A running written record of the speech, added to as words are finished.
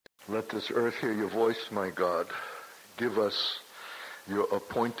Let this earth hear your voice, my God. Give us your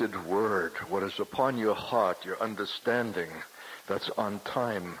appointed word, what is upon your heart, your understanding that's on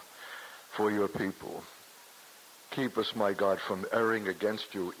time for your people. Keep us, my God, from erring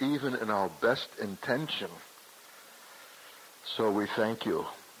against you, even in our best intention. So we thank you.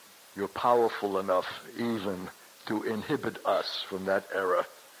 You're powerful enough even to inhibit us from that error.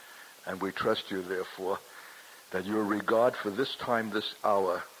 And we trust you, therefore, that your regard for this time, this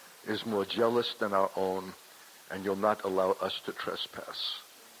hour, is more jealous than our own, and you'll not allow us to trespass.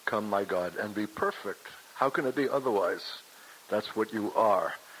 Come, my God, and be perfect. How can it be otherwise? That's what you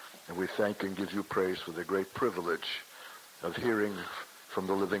are. And we thank and give you praise for the great privilege of hearing from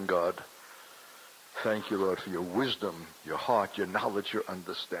the living God. Thank you, Lord, for your wisdom, your heart, your knowledge, your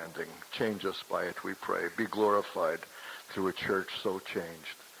understanding. Change us by it, we pray. Be glorified through a church so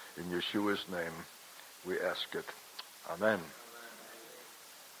changed. In Yeshua's name, we ask it. Amen.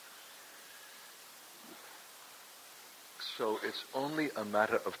 So it's only a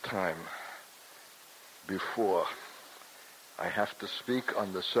matter of time before I have to speak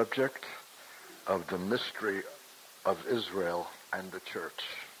on the subject of the mystery of Israel and the church.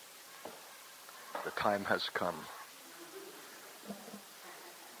 The time has come.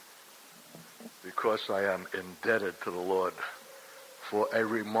 Because I am indebted to the Lord for a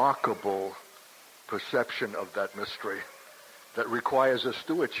remarkable perception of that mystery that requires a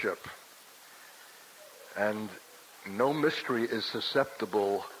stewardship. And no mystery is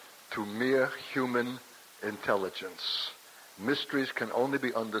susceptible to mere human intelligence. Mysteries can only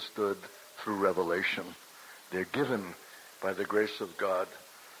be understood through revelation. They're given by the grace of God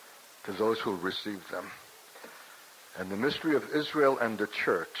to those who receive them. And the mystery of Israel and the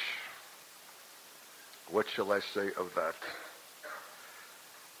church, what shall I say of that?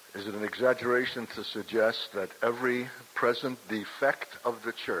 Is it an exaggeration to suggest that every present defect of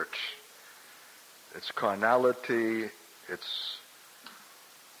the church, its carnality, its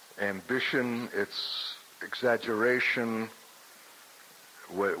ambition, its exaggeration,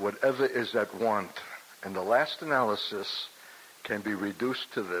 whatever is at want, in the last analysis can be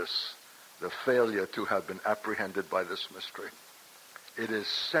reduced to this, the failure to have been apprehended by this mystery. It is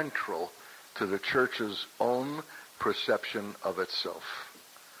central to the church's own perception of itself.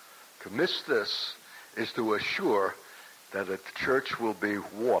 To miss this is to assure that the church will be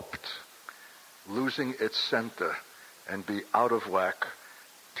warped, losing its center, and be out of whack,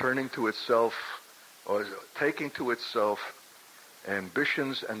 turning to itself, or taking to itself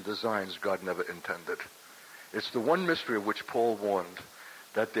ambitions and designs God never intended. It's the one mystery of which Paul warned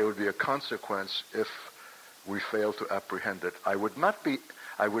that there would be a consequence if we fail to apprehend it. I would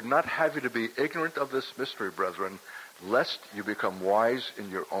not have you to be ignorant of this mystery, brethren, lest you become wise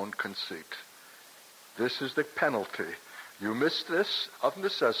in your own conceit. This is the penalty. You miss this, of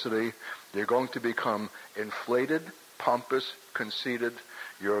necessity, you're going to become inflated, pompous, conceited.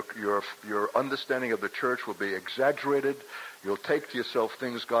 Your understanding of the church will be exaggerated. You'll take to yourself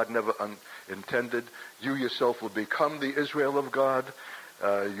things God never intended. You yourself will become the Israel of God.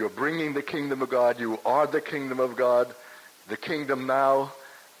 You're bringing the kingdom of God. You are the kingdom of God. The kingdom now,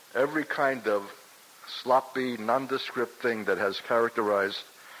 every kind of sloppy, nondescript thing that has characterized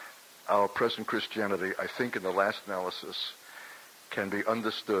our present Christianity, I think in the last analysis, can be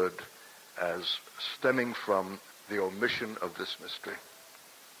understood as stemming from the omission of this mystery.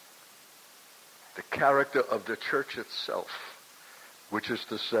 The character of the church itself, which is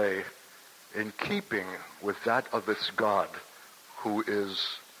to say, in keeping with that of its God, who is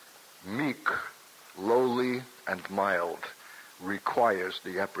meek, lowly, and mild, requires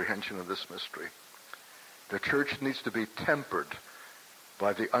the apprehension of this mystery. The church needs to be tempered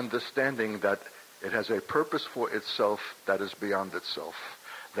by the understanding that it has a purpose for itself that is beyond itself,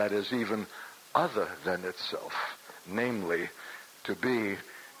 that is even other than itself, namely, to be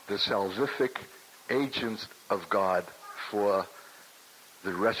the salvific agents of God for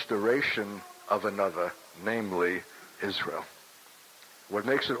the restoration of another, namely Israel. What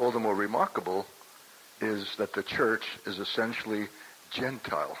makes it all the more remarkable is that the church is essentially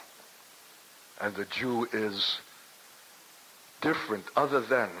Gentile, and the Jew is different other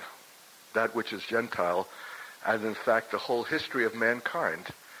than that which is Gentile, and in fact the whole history of mankind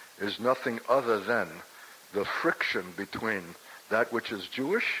is nothing other than the friction between that which is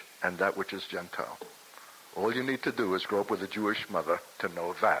Jewish and that which is Gentile. All you need to do is grow up with a Jewish mother to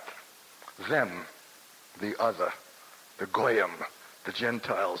know that. Them, the other, the Goyim, the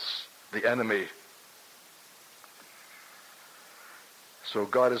Gentiles, the enemy. So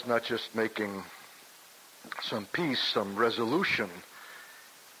God is not just making some peace, some resolution.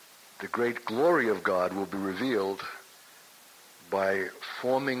 The great glory of God will be revealed by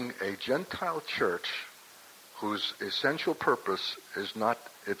forming a Gentile church whose essential purpose is not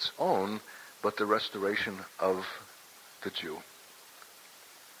its own, but the restoration of the Jew.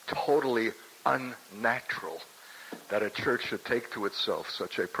 Totally unnatural that a church should take to itself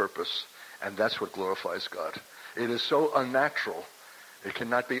such a purpose, and that's what glorifies God. It is so unnatural, it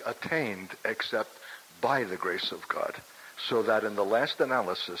cannot be attained except by the grace of God, so that in the last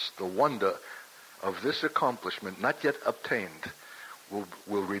analysis, the wonder of this accomplishment, not yet obtained,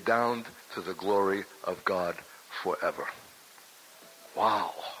 will redound to the glory of God forever.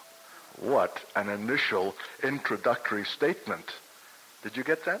 Wow. What an initial introductory statement. Did you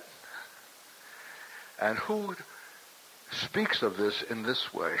get that? And who speaks of this in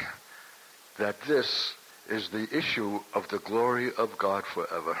this way? That this is the issue of the glory of God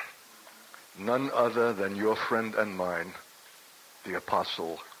forever. None other than your friend and mine, the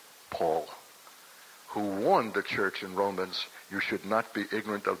Apostle Paul, who warned the church in Romans, you should not be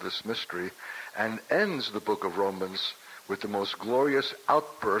ignorant of this mystery, and ends the book of Romans with the most glorious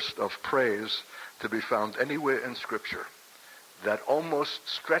outburst of praise to be found anywhere in Scripture, that almost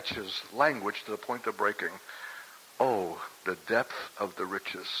stretches language to the point of breaking. Oh, the depth of the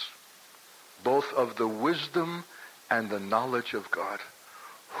riches, both of the wisdom and the knowledge of God.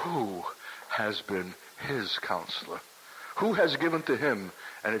 Who has been his counselor? Who has given to him,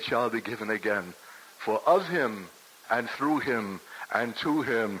 and it shall be given again? For of him, and through him, and to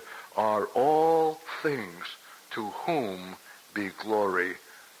him are all things, to whom be glory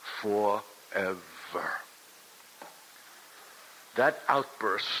forever. That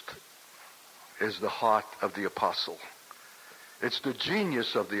outburst is the heart of the apostle. It's the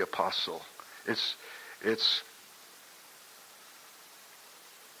genius of the apostle.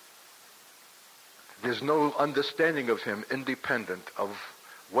 There's no understanding of him independent of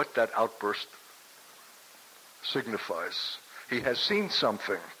what that outburst signifies. He has seen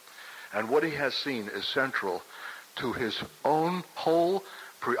something, and what he has seen is central to his own whole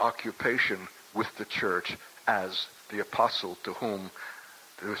preoccupation with the church as the apostle to whom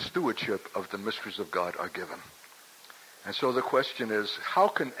the stewardship of the mysteries of God are given. And so the question is, how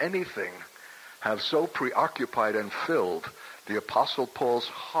can anything have so preoccupied and filled the Apostle Paul's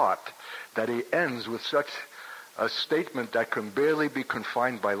heart that he ends with such a statement that can barely be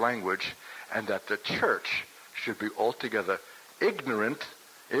confined by language, and that the church should be altogether ignorant,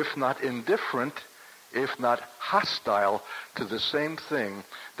 if not indifferent, if not hostile to the same thing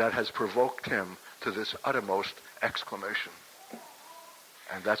that has provoked him to this uttermost exclamation?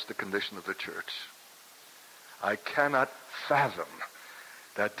 And that's the condition of the church. I cannot fathom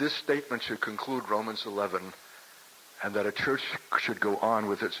that this statement should conclude Romans 11, and that a church should go on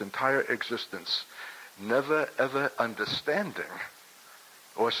with its entire existence never ever understanding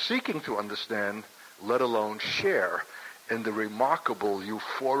or seeking to understand, let alone share in the remarkable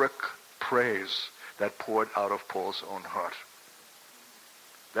euphoric praise that poured out of Paul's own heart.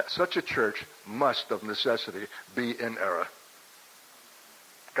 That such a church must of necessity be in error.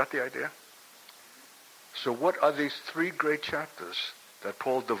 Got the idea? So what are these three great chapters that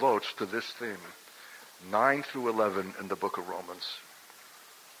Paul devotes to this theme? 9 through 11 in the book of Romans.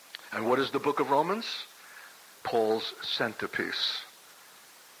 And what is the book of Romans? Paul's centerpiece.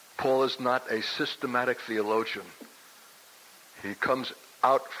 Paul is not a systematic theologian. He comes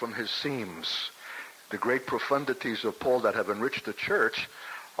out from his seams. The great profundities of Paul that have enriched the church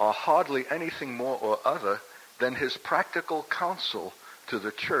are hardly anything more or other than his practical counsel to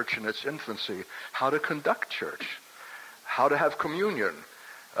the church in its infancy, how to conduct church, how to have communion,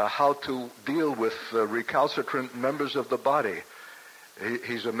 how to deal with recalcitrant members of the body.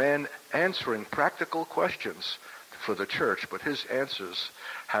 He's a man answering practical questions for the church, but his answers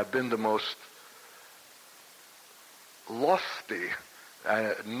have been the most lofty,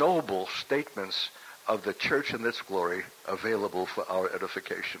 noble statements of the church and its glory available for our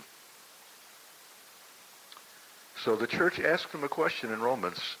edification. So the church asked him a question in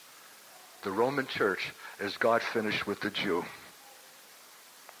Romans. The Roman church, is God finished with the Jew?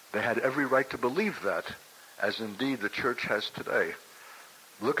 They had every right to believe that, as indeed the church has today.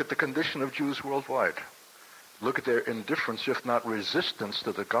 Look at the condition of Jews worldwide. Look at their indifference, if not resistance,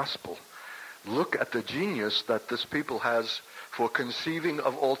 to the gospel. Look at the genius that this people has for conceiving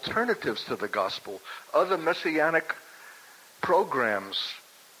of alternatives to the gospel, other messianic programs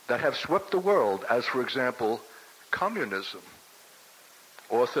that have swept the world, as, for example, communism,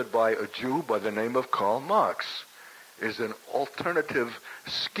 authored by a Jew by the name of Karl Marx, is an alternative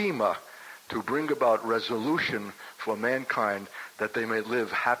schema to bring about resolution for mankind that they may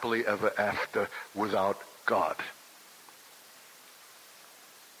live happily ever after without God.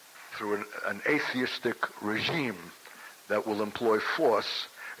 Through an atheistic regime that will employ force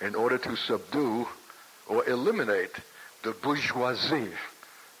in order to subdue or eliminate the bourgeoisie,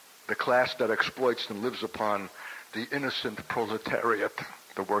 the class that exploits and lives upon the innocent proletariat,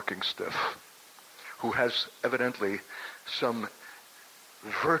 the working stiff, who has evidently some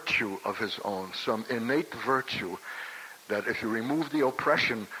virtue of his own, some innate virtue, that if you remove the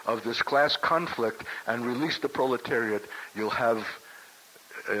oppression of this class conflict and release the proletariat, you'll have,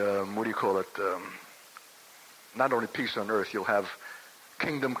 not only peace on earth, you'll have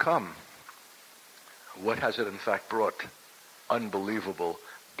kingdom come. What has it in fact brought? Unbelievable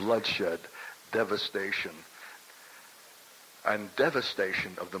bloodshed, devastation, and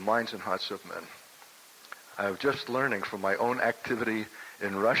devastation of the minds and hearts of men. I'm just learning from my own activity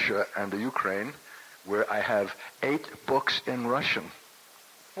in Russia and the Ukraine, where I have 8 books in Russian.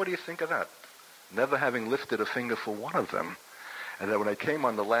 What do you think of that? Never having lifted a finger for one of them. And that when I came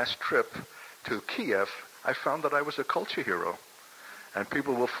on the last trip to Kiev, I found that I was a culture hero. And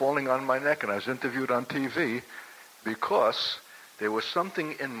people were falling on my neck, and I was interviewed on TV because there was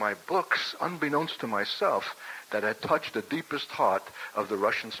something in my books, unbeknownst to myself, that had touched the deepest heart of the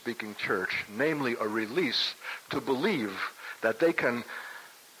Russian-speaking church, namely a release to believe that they can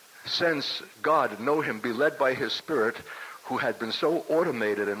sense God, know him, be led by his Spirit, who had been so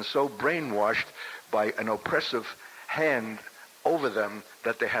automated and so brainwashed by an oppressive hand over them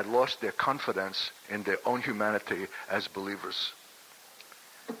that they had lost their confidence in their own humanity as believers.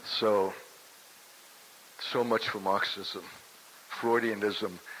 So much for Marxism,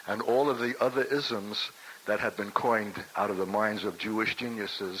 Freudianism, and all of the other isms that have been coined out of the minds of Jewish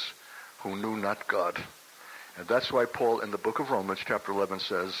geniuses who knew not God. And that's why Paul in the book of Romans, chapter 11,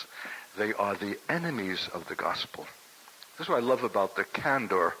 says they are the enemies of the gospel. This is what I love about the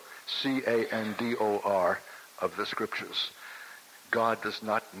candor, C-A-N-D-O-R, of the scriptures. God does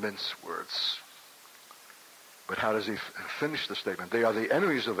not mince words. But how does he finish the statement? They are the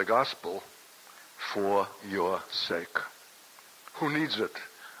enemies of the gospel for your sake. Who needs it?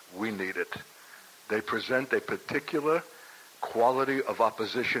 We need it. They present a particular quality of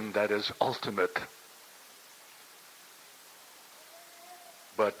opposition that is ultimate.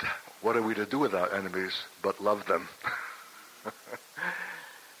 But what are we to do with our enemies but love them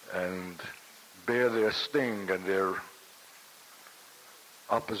and bear their sting and their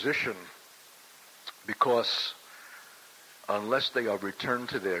opposition, because unless they are returned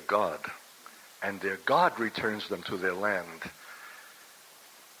to their God and their God returns them to their land,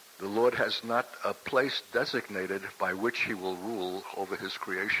 the Lord has not a place designated by which he will rule over his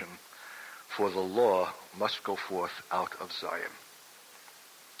creation, for the law must go forth out of Zion.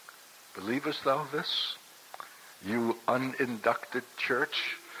 Believest thou this? You uninducted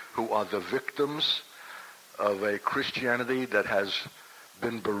church who are the victims of a Christianity that has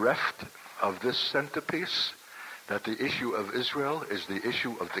been bereft of this centerpiece, that the issue of Israel is the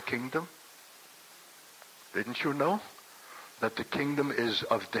issue of the kingdom? Didn't you know that the kingdom is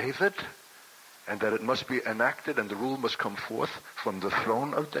of David and that it must be enacted and the rule must come forth from the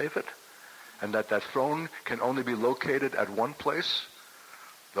throne of David, and that that throne can only be located at one place,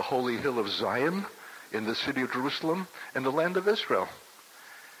 the holy hill of Zion, in the city of Jerusalem, in the land of Israel?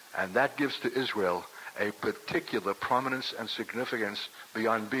 And that gives to Israel a particular prominence and significance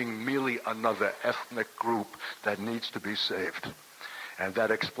beyond being merely another ethnic group that needs to be saved. And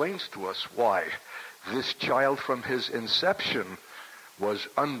that explains to us why this child from his inception was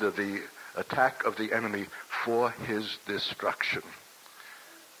under the attack of the enemy for his destruction.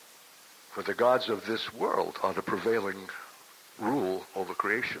 For the gods of this world are the prevailing rule over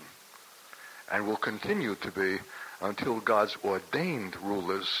creation, and will continue to be until God's ordained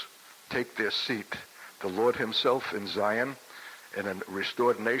rulers take their seat, the Lord himself in Zion, in a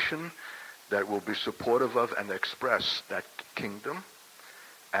restored nation that will be supportive of and express that kingdom,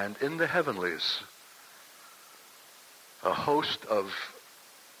 and in the heavenlies, a host of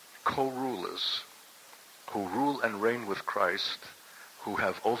co-rulers who rule and reign with Christ, who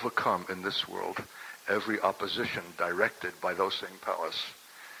have overcome in this world every opposition directed by those same powers,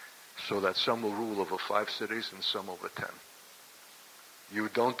 so that some will rule over 5 cities and some over 10. You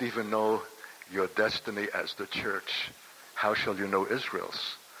don't even know your destiny as the church. How shall you know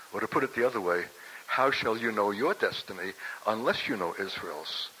Israel's? Or to put it the other way, how shall you know your destiny unless you know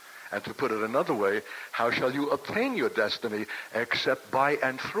Israel's? And to put it another way, how shall you obtain your destiny except by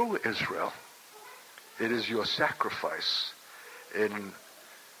and through Israel? It is your sacrifice in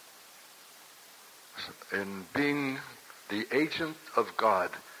being the agent of God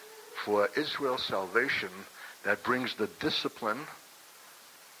for Israel's salvation that brings the discipline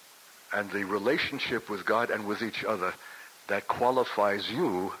and the relationship with God and with each other that qualifies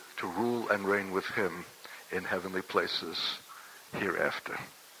you to rule and reign with him in heavenly places hereafter.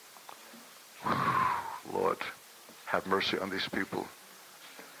 Lord, have mercy on these people.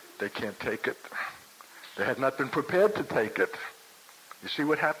 They can't take it. They had not been prepared to take it. You see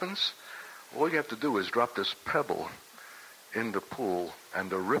what happens? All you have to do is drop this pebble in the pool, and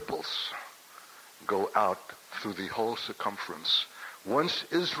the ripples go out through the whole circumference. Once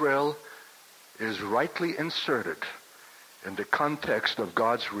Israel is rightly inserted in the context of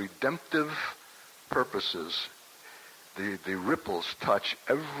God's redemptive purposes, the ripples touch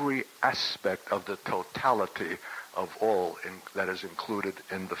every aspect of the totality of all that is included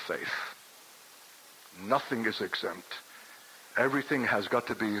in the faith. Nothing is exempt. Everything has got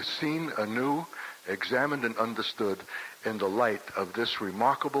to be seen anew, examined and understood in the light of this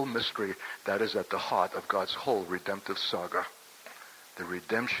remarkable mystery that is at the heart of God's whole redemptive saga. The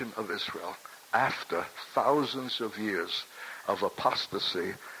redemption of Israel after thousands of years of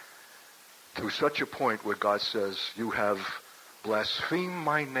apostasy, to such a point where God says, you have blasphemed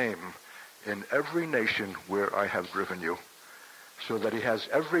my name in every nation where I have driven you, so that he has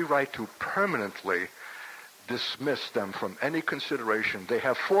every right to permanently dismiss them from any consideration. They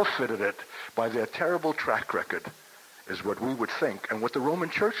have forfeited it by their terrible track record, is what we would think, and what the Roman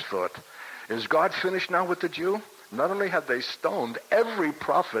Church thought. Is God finished now with the Jew? Not only have they stoned every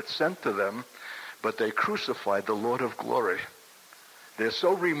prophet sent to them, but they crucified the Lord of glory. They're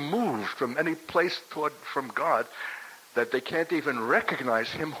so removed from any place from God that they can't even recognize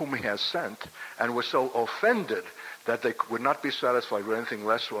him whom he has sent, and were so offended that they would not be satisfied with anything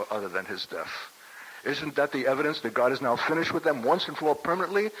less or other than his death. Isn't that the evidence that God is now finished with them once and for all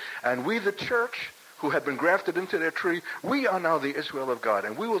permanently? And we, the church, who have been grafted into their tree, we are now the Israel of God,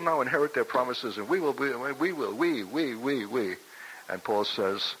 and we will now inherit their promises, and we. And Paul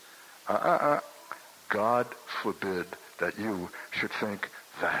says, God forbid that you should think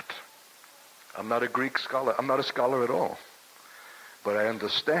that. I'm not a Greek scholar. I'm not a scholar at all. But I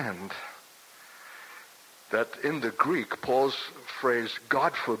understand that in the Greek, Paul's phrase,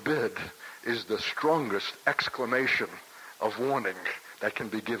 God forbid, is the strongest exclamation of warning that can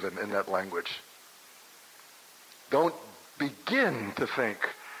be given in that language. Don't begin to think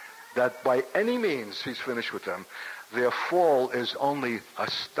that by any means he's finished with them. Their fall is only a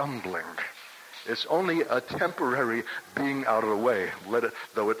stumbling. It's only a temporary being out of the way,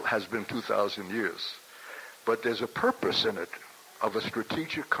 though it has been 2,000 years. But there's a purpose in it of a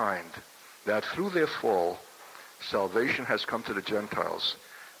strategic kind, that through their fall, salvation has come to the Gentiles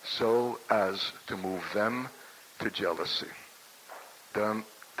so as to move them to jealousy. Dun,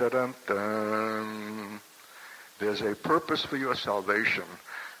 dun, dun, dun. There's a purpose for your salvation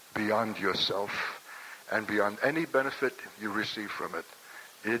beyond yourself and beyond any benefit you receive from it.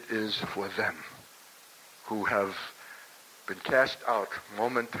 It is for them who have been cast out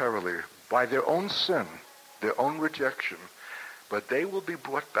momentarily by their own sin, their own rejection, but they will be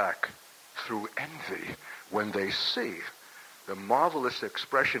brought back through envy when they see the marvelous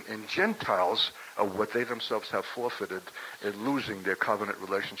expression in Gentiles of what they themselves have forfeited in losing their covenant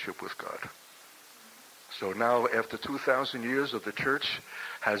relationship with God. So now, after 2,000 years of the church,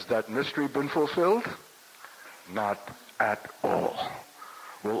 has that mystery been fulfilled? Not at all.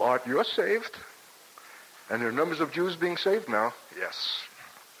 Well, Art, you're saved, and there are numbers of Jews being saved now. Yes.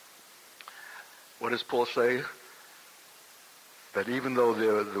 What does Paul say? That even though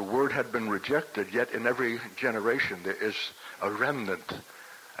the word had been rejected, yet in every generation there is a remnant,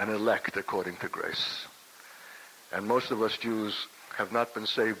 an elect according to grace. And most of us Jews have not been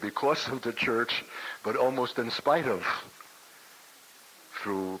saved because of the church, but almost in spite of,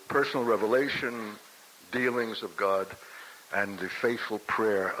 through personal revelation, dealings of God, and the faithful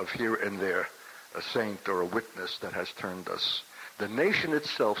prayer of here and there a saint or a witness that has turned us. The nation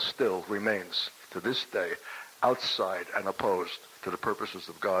itself still remains to this day outside and opposed to the purposes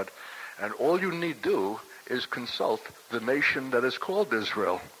of God. And all you need do is consult the nation that is called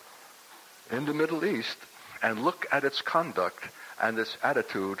Israel in the Middle East and look at its conduct and its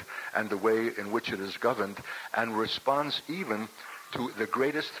attitude and the way in which it is governed, and responds even to the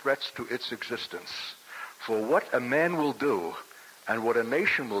greatest threats to its existence. For what a man will do and what a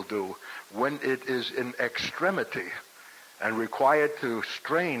nation will do when it is in extremity and required to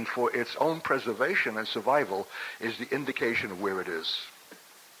strain for its own preservation and survival is the indication of where it is.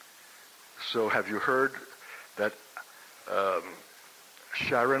 So have you heard that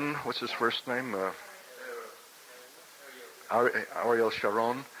Sharon, what's his first name? Ariel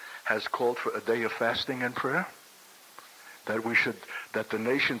Sharon has called for a day of fasting and prayer. That the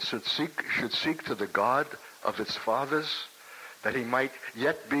nation should seek to the God of its fathers, that he might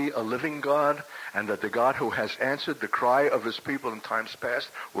yet be a living God, and that the God who has answered the cry of his people in times past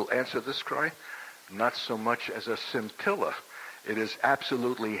will answer this cry. not so much as a scintilla. It is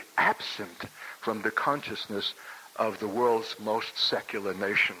absolutely absent from the consciousness of the world's most secular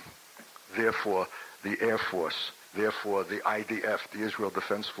nation. Therefore, the Air Force, therefore the IDF, the Israel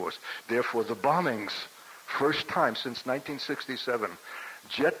Defense Force, therefore the bombings, first time since 1967,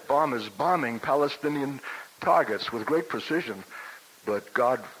 jet bombers bombing Palestinian targets with great precision, but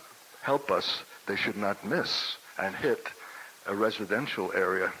God help us, they should not miss and hit a residential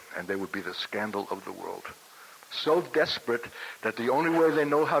area, and they would be the scandal of the world. So desperate that the only way they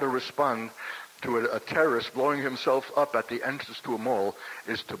know how to respond to a terrorist blowing himself up at the entrance to a mall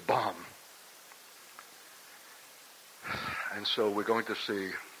is to bomb. And so we're going to see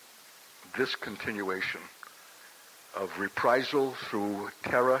this continuation of reprisal through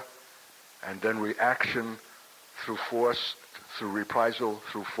terror, and then reaction through force, through reprisal,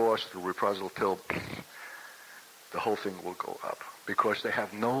 through force, through reprisal, till the whole thing will go up. Because they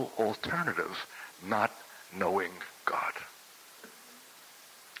have no alternative not knowing God.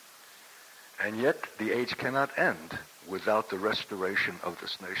 And yet the age cannot end without the restoration of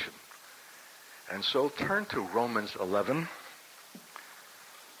this nation. And so turn to Romans 11,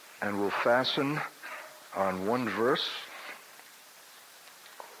 and we'll fasten on one verse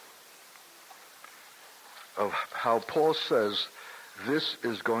of how Paul says this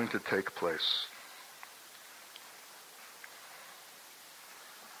is going to take place.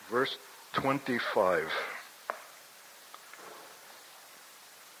 Verse 25.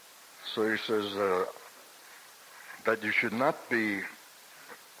 So he says that you should not be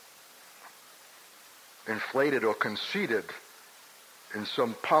inflated or conceited in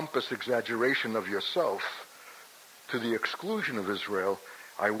some pompous exaggeration of yourself to the exclusion of Israel.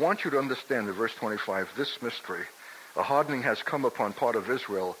 I want you to understand in verse 25, this mystery, a hardening has come upon part of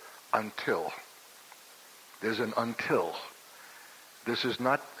Israel until. There's an until. This is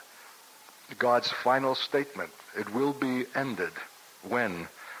not God's final statement. It will be ended. When?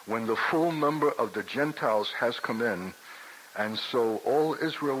 When the full number of the Gentiles has come in, and so all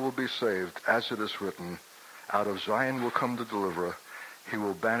Israel will be saved, as it is written, out of Zion will come the deliverer. He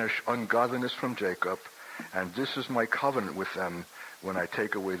will banish ungodliness from Jacob, and this is my covenant with them when I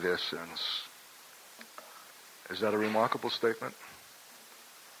take away their sins. Is that a remarkable statement?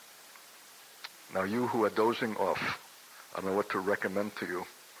 Now you who are dozing off, I don't know what to recommend to you.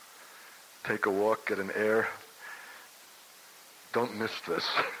 Take a walk, get an air. Don't miss this.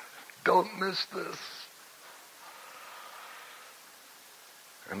 Don't miss this.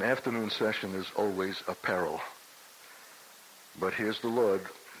 An afternoon session is always a peril. But here's the Lord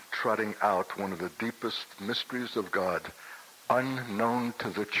trotting out one of the deepest mysteries of God, unknown to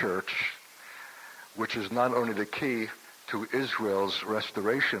the church, which is not only the key to Israel's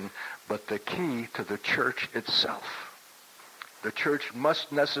restoration, but the key to the church itself. The church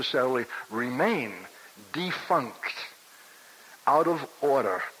must necessarily remain defunct, out of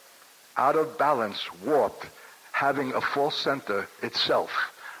order, out of balance, warped, having a false center itself,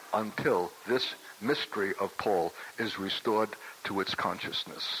 until this mystery of Paul is restored to its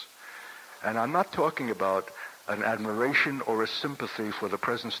consciousness. And I'm not talking about an admiration or a sympathy for the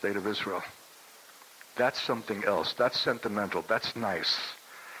present state of Israel. That's something else. That's sentimental. That's nice.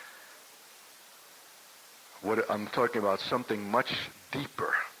 What I'm talking about, something much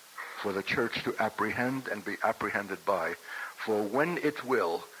deeper for the church to apprehend and be apprehended by. For when it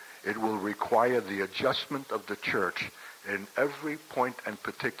will require the adjustment of the church in every point and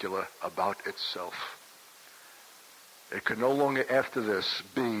particular about itself. It can no longer after this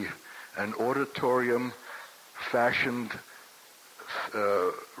be an auditorium fashioned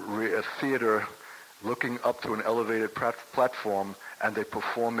theater looking up to an elevated platform and a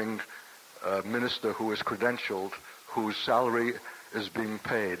performing minister who is credentialed, whose salary is being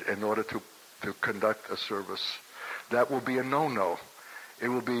paid in order to conduct a service. That will be a no-no. It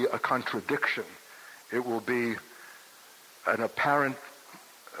will be a contradiction. It will be an apparent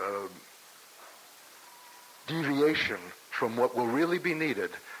deviation from what will really be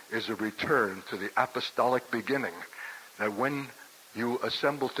needed is a return to the apostolic beginning. That when you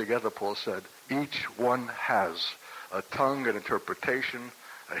assemble together, Paul said, each one has a tongue, an interpretation,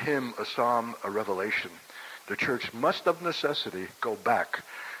 a hymn, a psalm, a revelation. The church must of necessity go back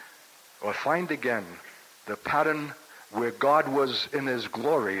or find again the pattern where God was in his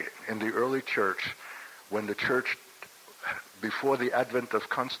glory in the early church, when the church, before the advent of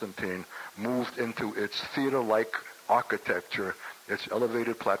Constantine, moved into its theater-like architecture, its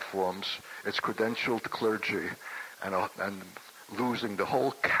elevated platforms, its credentialed clergy, and losing the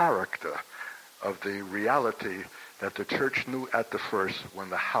whole character of the reality that the church knew at the first, when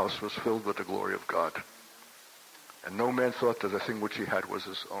the house was filled with the glory of God. And no man thought that the thing which he had was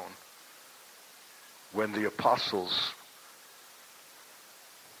his own. when the apostles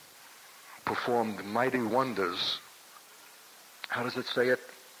performed mighty wonders. How does it say it?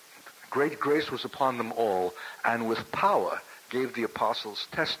 Great grace was upon them all, and with power gave the apostles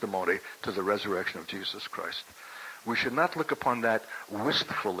testimony to the resurrection of Jesus Christ. We should not look upon that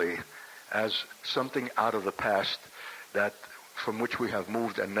wistfully as something out of the past that from which we have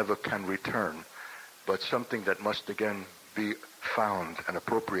moved and never can return, but something that must again be found and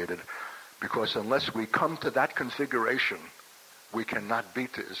appropriated, because unless we come to that configuration, we cannot be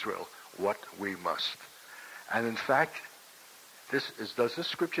to Israel what we must. And in fact, does this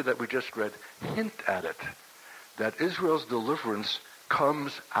scripture that we just read hint at it? That Israel's deliverance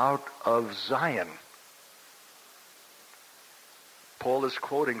comes out of Zion. Paul is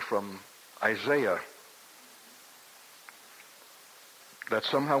quoting from Isaiah that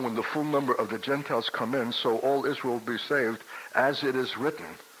somehow when the full number of the Gentiles come in, so all Israel will be saved, as it is written.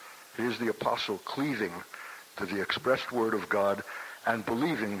 Here's the apostle cleaving to the expressed word of God and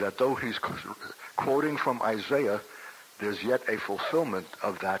believing that though he's quoting from Isaiah, there's yet a fulfillment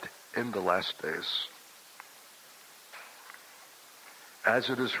of that in the last days. As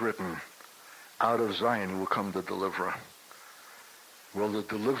it is written, out of Zion will come the deliverer. Well, the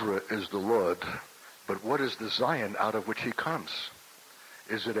deliverer is the Lord, but what is the Zion out of which he comes?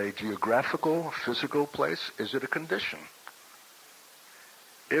 Is it a geographical, physical place? Is it a condition?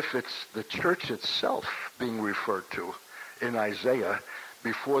 If it's the church itself being referred to in Isaiah,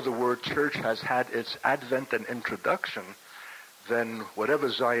 before the word church has had its advent and introduction, then whatever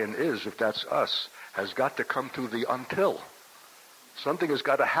Zion is, if that's us, has got to come to the until. Something has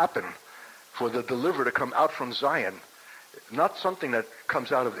got to happen for the deliverer to come out from Zion. Not something that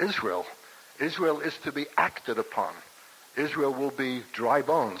comes out of Israel. Israel is to be acted upon. Israel will be dry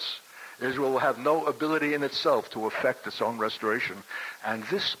bones. Israel will have no ability in itself to effect its own restoration. And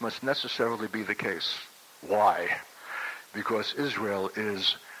this must necessarily be the case. Why? Because Israel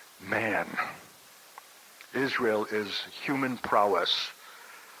is man. Israel is human prowess,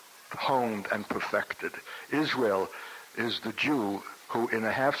 honed and perfected. Israel is the Jew who in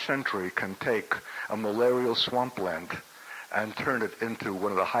a half century can take a malarial swampland and turn it into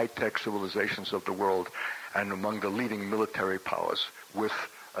one of the high-tech civilizations of the world and among the leading military powers with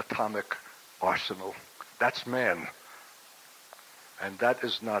atomic arsenal. That's man. And that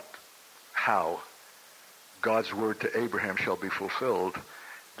is not how God's word to Abraham shall be fulfilled,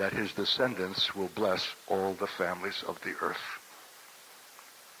 that his descendants will bless all the families of the earth.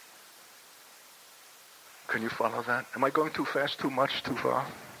 Can you follow that? Am I going too fast, too much, too far?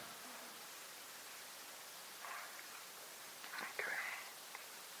 Okay.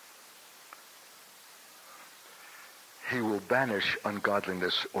 He will banish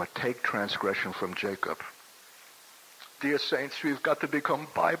ungodliness or take transgression from Jacob. Dear saints, we've got to become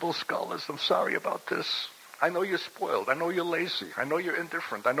Bible scholars. I'm sorry about this. I know you're spoiled. I know you're lazy. I know you're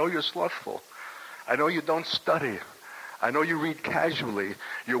indifferent. I know you're slothful. I know you don't study. I know you read casually.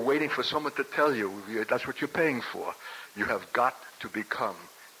 You're waiting for someone to tell you. That's what you're paying for. You have got to become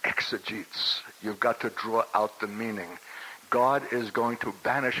exegetes. You've got to draw out the meaning. God is going to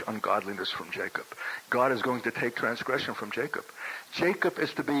banish ungodliness from Jacob. God is going to take transgression from Jacob. Jacob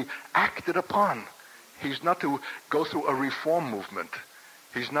is to be acted upon. He's not to go through a reform movement.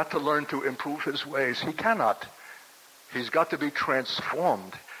 He's not to learn to improve his ways. He cannot. He's got to be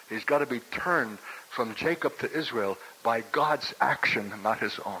transformed. He's got to be turned from Jacob to Israel by God's action, not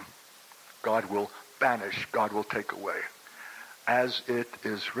his own. God will banish. God will take away. As it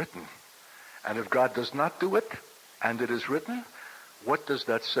is written. And if God does not do it, and it is written, what does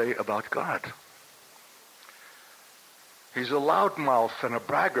that say about God? He's a loudmouth and a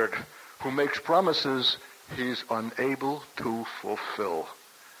braggart who makes promises he's unable to fulfill.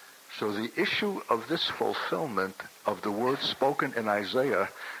 So the issue of this fulfillment of the word spoken in Isaiah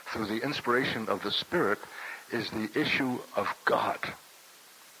through the inspiration of the Spirit is the issue of God.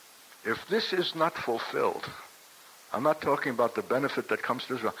 If this is not fulfilled, I'm not talking about the benefit that comes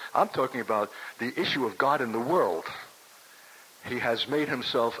to Israel. I'm talking about the issue of God in the world. He has made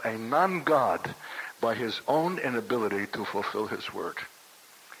himself a non-God by his own inability to fulfill his word.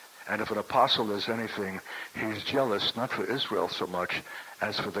 And if an apostle is anything, he's jealous not for Israel so much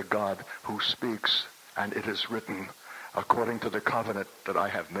as for the God who speaks, and it is written, according to the covenant that I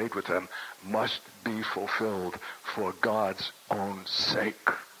have made with them, must be fulfilled for God's own sake.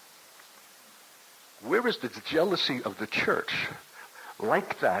 Where is the jealousy of the church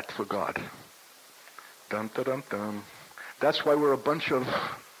like that for God? Dum, dum, dum, dum. That's why we're a bunch of,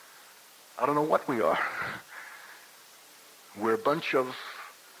 I don't know what we are. We're a bunch of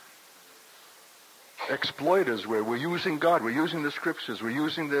exploiters, where we're using God, we're using the scriptures, we're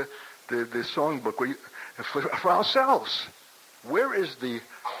using the the songbook for ourselves. Where is the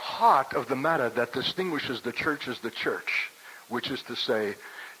heart of the matter that distinguishes the church as the church, which is to say,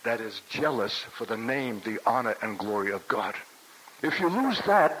 that is jealous for the name, the honor, and glory of God? If you lose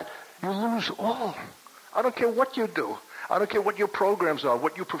that, you lose all. I don't care what you do. I don't care what your programs are,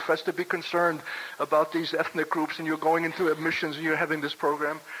 what you profess to be concerned about these ethnic groups, and you're going into missions and you're having this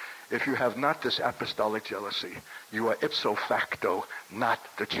program. If you have not this apostolic jealousy, you are ipso facto not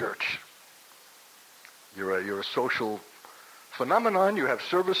the church. You're a social phenomenon. You have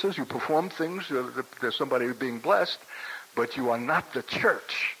services, you perform things, there's somebody being blessed, but you are not the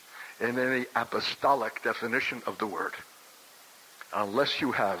church in any apostolic definition of the word. Unless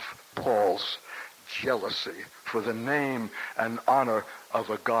you have Paul's jealousy for the name and honor of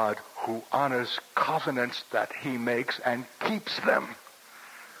a God who honors covenants that he makes and keeps them,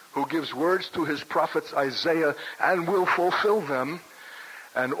 who gives words to his prophets Isaiah and will fulfill them,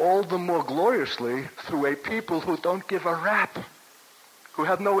 and all the more gloriously through a people who don't give a rap, who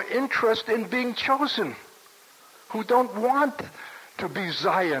have no interest in being chosen, who don't want to be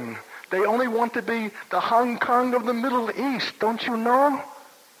Zion. They only want to be the Hong Kong of the Middle East, don't you know?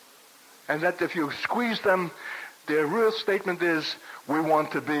 And that if you squeeze them, their real statement is, we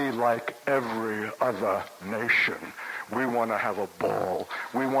want to be like every other nation. We want to have a ball.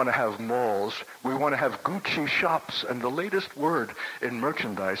 We want to have malls. We want to have Gucci shops and the latest word in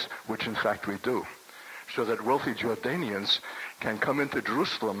merchandise, which in fact we do, so that wealthy Jordanians can come into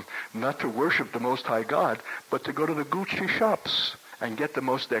Jerusalem not to worship the Most High God, but to go to the Gucci shops and get the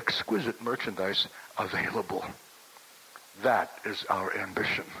most exquisite merchandise available. That is our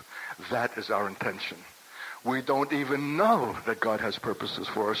ambition. That is our intention. We don't even know that God has purposes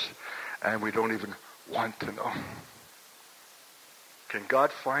for us, and we don't even want to know. Can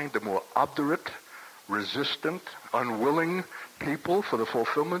God find the more obdurate, resistant, unwilling people for the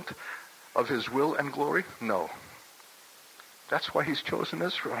fulfillment of his will and glory? No. That's why he's chosen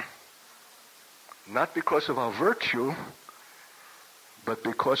Israel. Not because of our virtue, but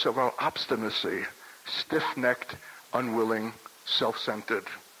because of our obstinacy, stiff-necked, unwilling, self-centered.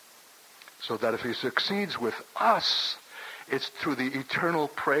 So that if he succeeds with us, it's through the eternal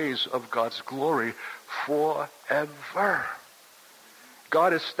praise of God's glory forever.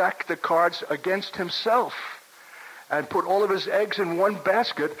 God has stacked the cards against himself and put all of his eggs in one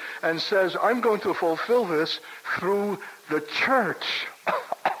basket and says, I'm going to fulfill this through the church.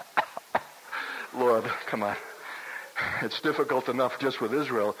 Lord, come on. It's difficult enough just with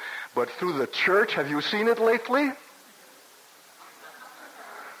Israel, but through the church, have you seen it lately?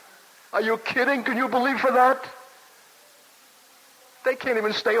 Are you kidding? Can you believe for that? They can't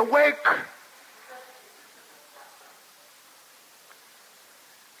even stay awake.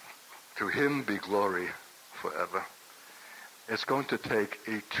 To him be glory forever. It's going to take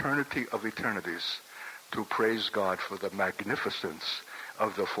eternity of eternities to praise God for the magnificence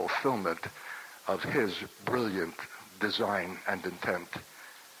of the fulfillment of his brilliant design and intent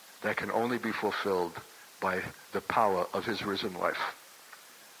that can only be fulfilled by the power of his risen life.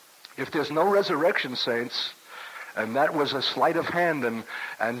 If there's no resurrection, saints, and that was a sleight of hand,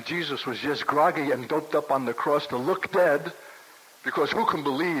 and Jesus was just groggy and doped up on the cross to look dead, because who can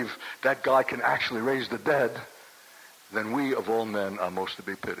believe that God can actually raise the dead, then we of all men are most to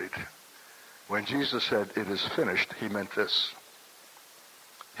be pitied. When Jesus said, it is finished, he meant this.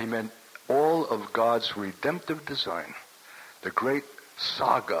 He meant all of God's redemptive design, the great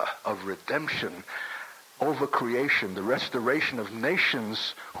saga of redemption over creation, the restoration of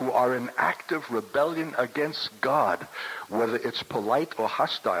nations who are in active rebellion against God, whether it's polite or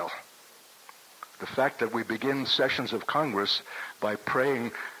hostile. The fact that we begin sessions of Congress by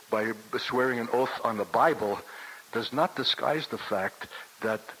praying, by swearing an oath on the Bible, does not disguise the fact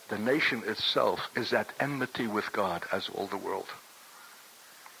that the nation itself is at enmity with God, as all the world.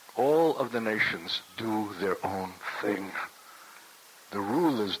 All of the nations do their own thing. The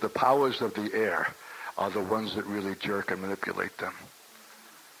rulers, the powers of the air, are the ones that really jerk and manipulate them.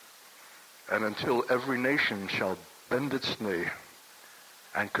 And until every nation shall bend its knee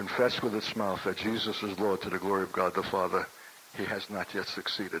and confess with its mouth that Jesus is Lord to the glory of God the Father, he has not yet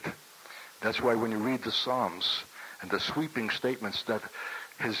succeeded. That's why when you read the Psalms and the sweeping statements that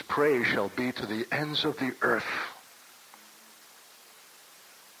his praise shall be to the ends of the earth,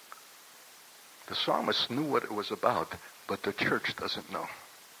 the psalmist knew what it was about, but the church doesn't know.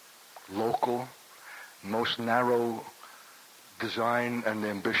 Local, most narrow design and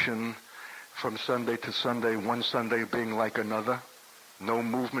ambition from Sunday to Sunday, one Sunday being like another. No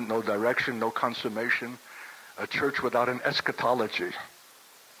movement, no direction, no consummation. A church without an eschatology.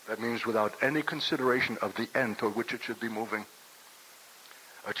 That means without any consideration of the end toward which it should be moving.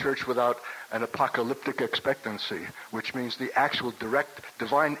 A church without an apocalyptic expectancy, which means the actual direct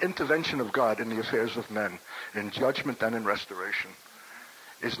divine intervention of God in the affairs of men, in judgment and in restoration,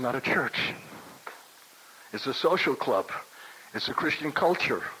 is not a church. It's a social club. It's a Christian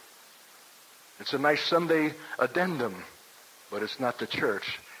culture. It's a nice Sunday addendum, but it's not the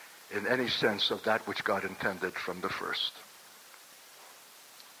church in any sense of that which God intended from the first.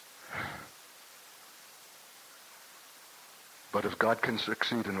 But if God can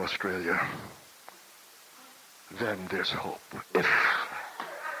succeed in Australia, then there's hope. If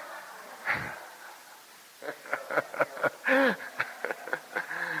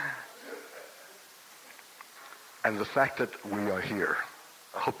and the fact that we are here,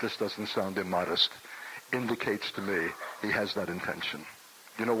 I hope this doesn't sound immodest, indicates to me he has that intention.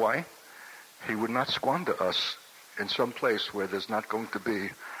 You know why? He would not squander us in some place where there's not going to be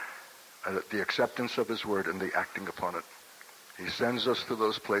the acceptance of his word and the acting upon it. He sends us to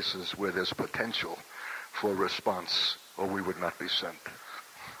those places where there's potential for response, or we would not be sent.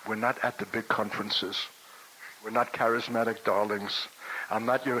 We're not at the big conferences. We're not charismatic darlings. I'm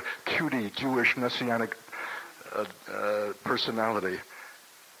not your cutie Jewish messianic personality,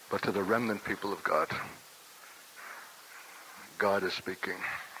 but to the remnant people of God. God is speaking.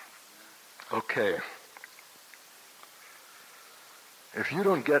 Okay. If you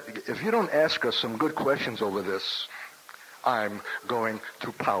don't ask us some good questions over this, I'm going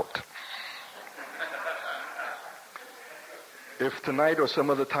to pout. If tonight or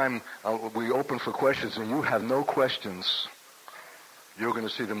some other time we open for questions and you have no questions, you're going to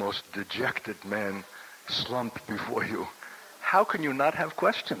see the most dejected man slumped before you. How can you not have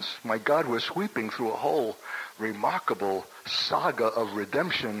questions? My God, we're sweeping through a whole remarkable saga of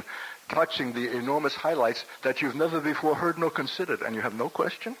redemption, touching the enormous highlights that you've never before heard nor considered, and you have no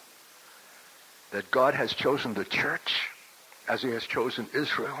question that God has chosen the church as he has chosen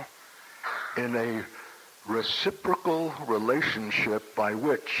Israel in a reciprocal relationship by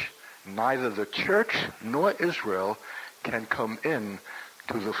which neither the church nor Israel can come in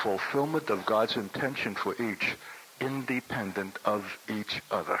to the fulfillment of God's intention for each, independent of each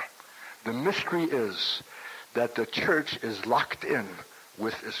other. The mystery is that the church is locked in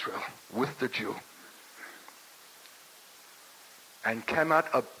with Israel, with the Jew, and cannot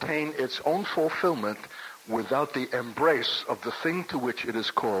obtain its own fulfillment without the embrace of the thing to which it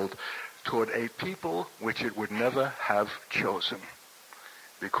is called, toward a people which it would never have chosen,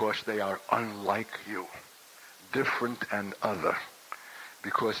 because they are unlike you, different and other,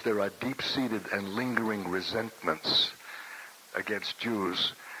 because there are deep-seated and lingering resentments against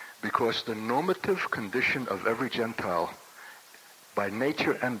Jews, because the normative condition of every Gentile, by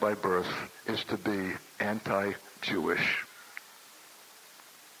nature and by birth, is to be anti-Jewish.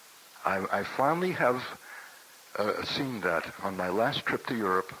 I finally have seen that on my last trip to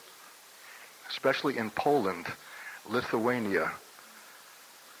Europe, especially in Poland, Lithuania,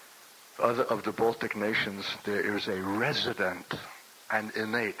 other of the Baltic nations. There is a resident and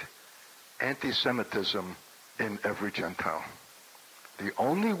innate anti-Semitism in every Gentile. The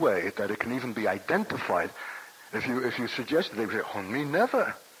only way that it can even be identified, if you suggest it, they would say, "Oh, me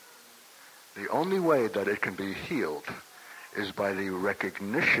never." The only way that it can be healed is by the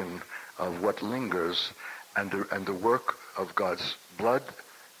recognition of what lingers and the work of God's blood,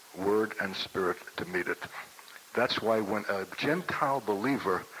 word, and spirit to meet it. That's why when a Gentile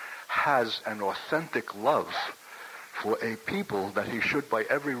believer has an authentic love for a people that he should by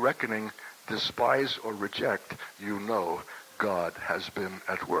every reckoning despise or reject, you know God has been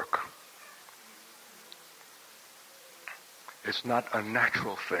at work. It's not a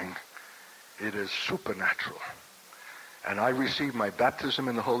natural thing. It is supernatural. And I received my baptism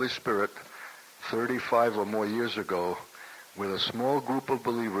in the Holy Spirit 35 or more years ago with a small group of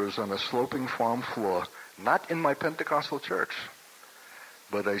believers on a sloping farm floor, not in my Pentecostal church,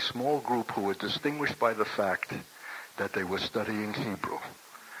 but a small group who were distinguished by the fact that they were studying Hebrew,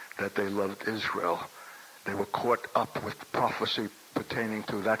 that they loved Israel. They were caught up with prophecy pertaining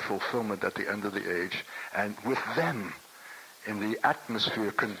to that fulfillment at the end of the age. And with them, in the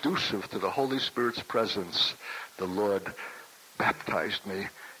atmosphere conducive to the Holy Spirit's presence, the Lord baptized me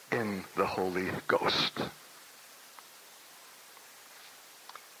in the Holy Ghost.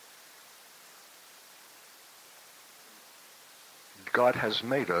 God has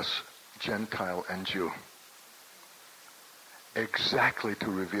made us Gentile and Jew exactly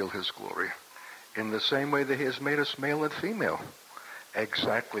to reveal his glory, in the same way that he has made us male and female,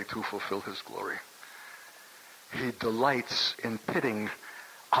 exactly to fulfill his glory. He delights in pitting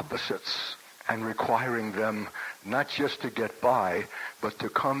opposites and requiring them not just to get by, but to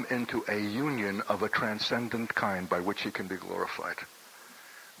come into a union of a transcendent kind by which he can be glorified.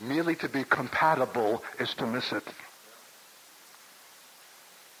 Merely to be compatible is to miss it.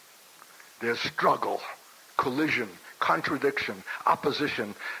 There's struggle, collision, contradiction,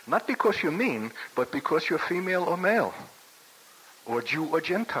 opposition, not because you're mean, but because you're female or male, or Jew or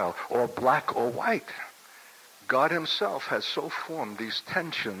Gentile, or black or white. God himself has so formed these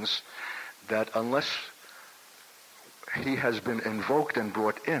tensions that unless he has been invoked and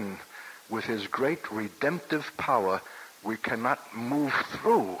brought in with his great redemptive power, we cannot move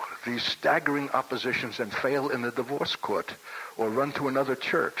through these staggering oppositions and fail in the divorce court, or run to another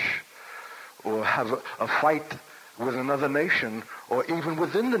church, or have a fight with another nation, or even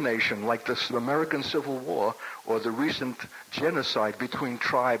within the nation, like this American Civil War, or the recent genocide between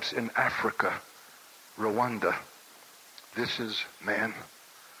tribes in Africa, Rwanda. This is man.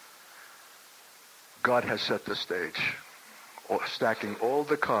 God has set the stage, stacking all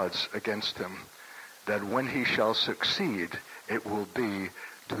the cards against him, that when he shall succeed, it will be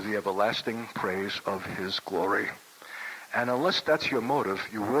to the everlasting praise of his glory. And unless that's your motive,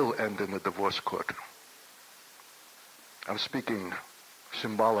 you will end in the divorce court. I'm speaking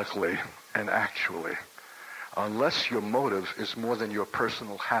symbolically and actually. Unless your motive is more than your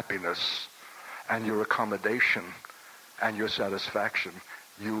personal happiness and your accommodation and your satisfaction,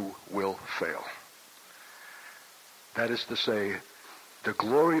 you will fail. That is to say, the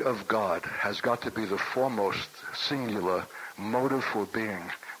glory of God has got to be the foremost singular motive for being,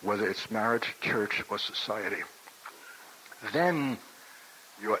 whether it's marriage, church, or society. Then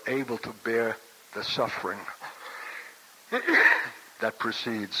you're able to bear the suffering that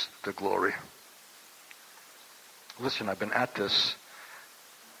precedes the glory. Listen, I've been at this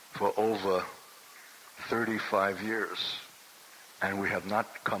for over 35 years, and we have not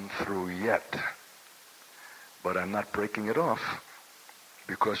come through yet. But I'm not breaking it off,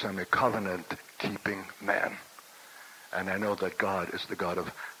 because I'm a covenant-keeping man. And I know that God is the God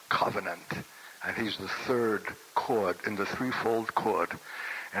of covenant. And he's the third chord in the threefold chord.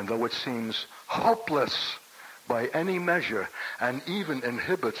 And though it seems hopeless by any measure, and even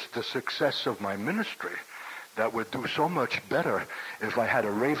inhibits the success of my ministry, that would do so much better if I had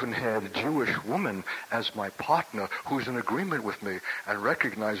a raven-haired Jewish woman as my partner who's in agreement with me and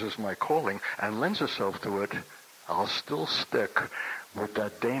recognizes my calling and lends herself to it, I'll still stick with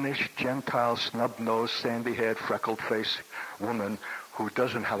that Danish, Gentile, snub-nosed, sandy-haired, freckled-faced woman who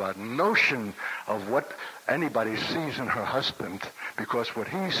doesn't have a notion of what anybody sees in her husband, because what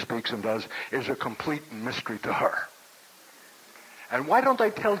he speaks and does is a complete mystery to her. And why don't I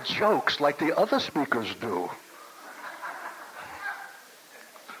tell jokes like the other speakers do?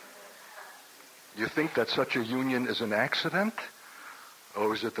 You think that such a union is an accident?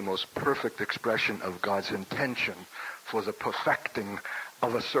 Or is it the most perfect expression of God's intention for the perfecting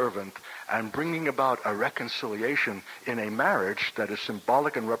of a servant and bringing about a reconciliation in a marriage that is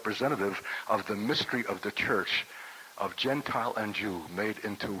symbolic and representative of the mystery of the church, of Gentile and Jew made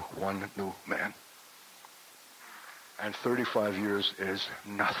into one new man? And 35 years is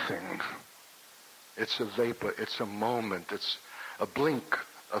nothing. It's a vapor, it's a moment, it's a blink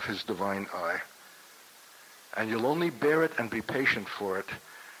of his divine eye. And you'll only bear it and be patient for it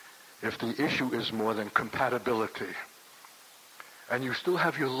if the issue is more than compatibility. And you still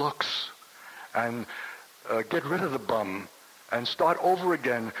have your looks, and get rid of the bum and start over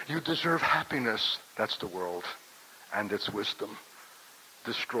again. You deserve happiness. That's the world and its wisdom,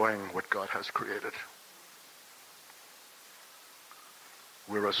 destroying what God has created.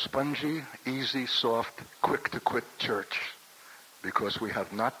 We're a spongy, easy, soft, quick-to-quit church because we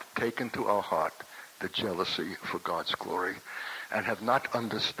have not taken to our heart the jealousy for God's glory and have not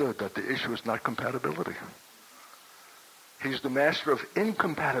understood that the issue is not compatibility. He's the master of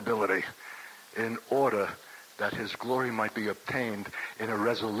incompatibility in order that his glory might be obtained in a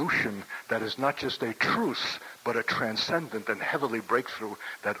resolution that is not just a truce, but a transcendent and heavenly breakthrough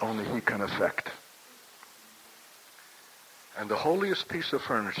that only he can effect. And the holiest piece of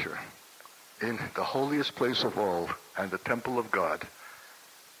furniture in the holiest place of all and the temple of God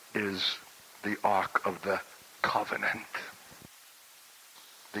is the Ark of the Covenant.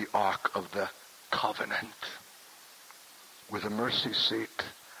 The Ark of the Covenant, with a mercy seat,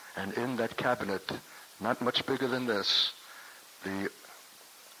 and in that cabinet, not much bigger than this,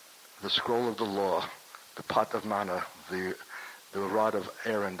 the scroll of the law, the pot of manna, the rod of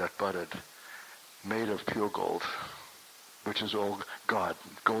Aaron that budded, made of pure gold, which is all God.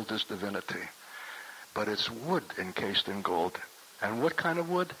 Gold is divinity. But it's wood encased in gold. And what kind of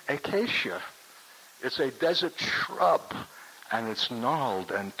wood? Acacia. It's a desert shrub, and it's gnarled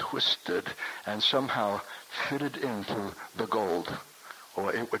and twisted and somehow fitted into the gold,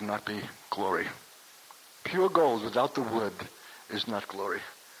 or it would not be glory. Pure gold without the wood is not glory.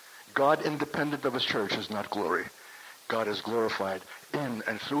 God independent of his church is not glory. God is glorified in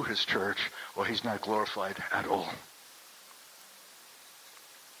and through his church, or he's not glorified at all.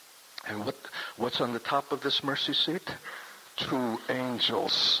 And what's on the top of this mercy seat? 2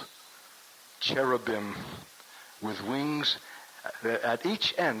 angels, cherubim with wings at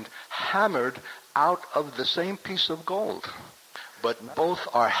each end, hammered out of the same piece of gold. But both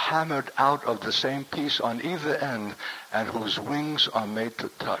are hammered out of the same piece on either end, and whose wings are made to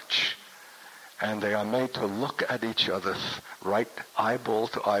touch. And they are made to look at each other, right eyeball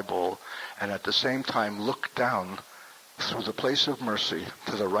to eyeball, and at the same time look down through the place of mercy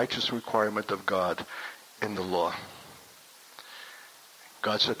to the righteous requirement of God in the law.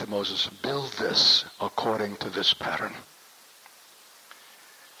 God said to Moses, build this according to this pattern.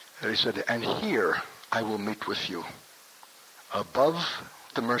 And he said, and here I will meet with you, above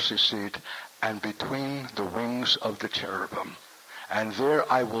the mercy seat and between the wings of the cherubim. And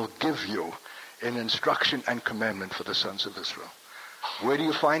there I will give you an instruction and commandment for the sons of Israel. Where do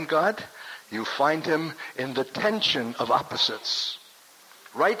you find God? You find him in the tension of opposites.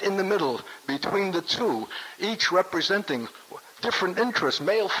 Right in the middle, between the two, each representing different interests,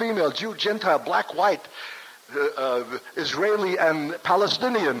 male, female, Jew, Gentile, black, white, Israeli and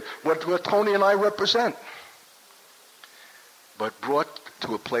Palestinian, what Tony and I represent. But brought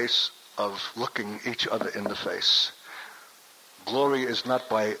to a place of looking each other in the face. Glory is not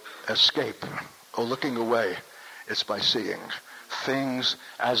by escape or looking away. It's by seeing things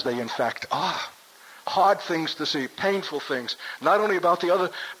as they in fact are. Hard things to see, painful things, not only about the other,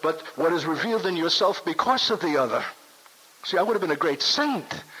 but what is revealed in yourself because of the other. See, I would have been a great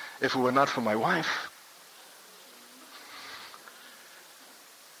saint if it were not for my wife.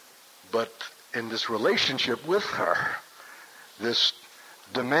 But in this relationship with her, this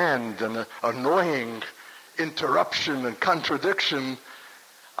demand and annoying interruption and contradiction,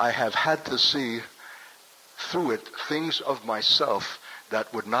 I have had to see through it things of myself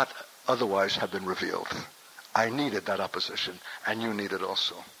that would not otherwise have been revealed. I needed that opposition, and you need it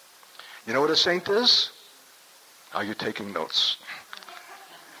also. You know what a saint is? Are you taking notes?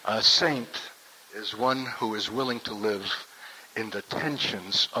 A saint is one who is willing to live in the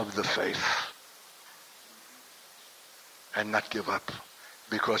tensions of the faith and not give up,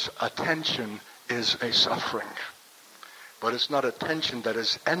 because a tension is a suffering. But it's not a tension that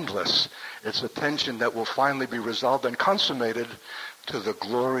is endless. It's a tension that will finally be resolved and consummated to the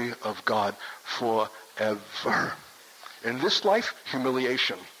glory of God forever. In this life,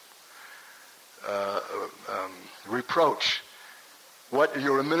 humiliation, reproach. What,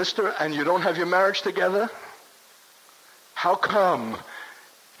 you're a minister and you don't have your marriage together? How come?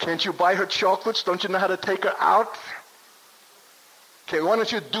 Can't you buy her chocolates? Don't you know how to take her out? Okay, why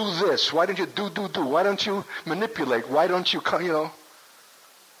don't you do this? Why don't you do? Why don't you manipulate? Why don't you,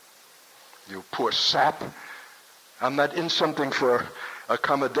 you poor sap. I'm not in something for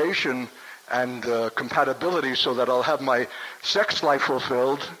accommodation and compatibility so that I'll have my sex life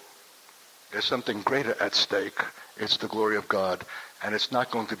fulfilled. There's something greater at stake. It's the glory of God, and it's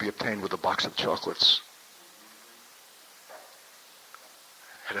not going to be obtained with a box of chocolates.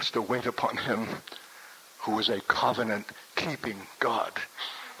 It has to wait upon him who is a covenant-keeping God,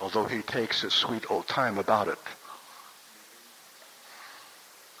 although he takes his sweet old time about it.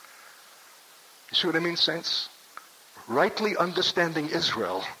 You see what I mean, saints? Rightly understanding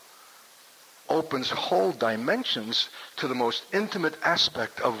Israel opens whole dimensions to the most intimate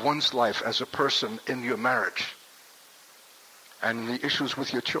aspect of one's life as a person in your marriage and the issues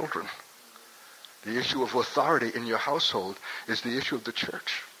with your children. The issue of authority in your household is the issue of the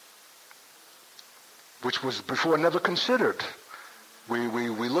church, which was before never considered. We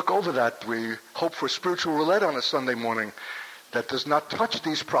look over that. We hope for spiritual roulette on a Sunday morning that does not touch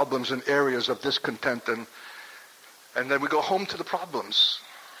these problems and areas of discontent, and then we go home to the problems.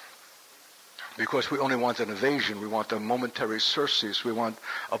 Because we only want an evasion. We want a momentary surcease. We want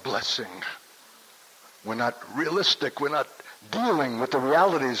a blessing. We're not realistic. We're not dealing with the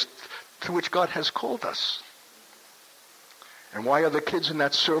realities to which God has called us. And why are the kids in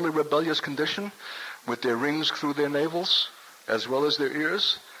that surly, rebellious condition with their rings through their navels as well as their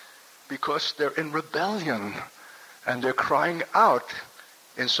ears? Because they're in rebellion and they're crying out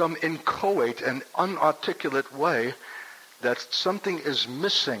in some inchoate and unarticulate way that something is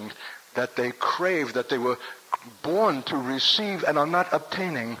missing, that they crave, that they were born to receive and are not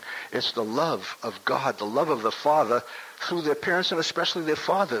obtaining. It's the love of God, the love of the Father through their parents and especially their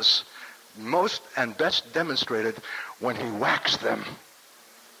fathers, most and best demonstrated when he whacks them.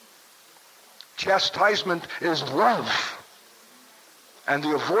 Chastisement is love, and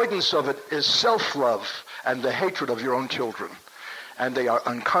the avoidance of it is self-love and the hatred of your own children. and they are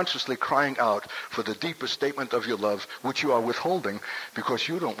unconsciously crying out for the deepest statement of your love, which you are withholding because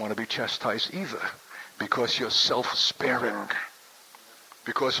you don't want to be chastised either, because you're self-sparing,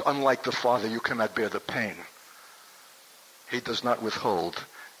 because unlike the Father, you cannot bear the pain. He does not withhold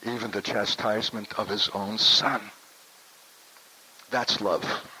even the chastisement of his own Son. That's love.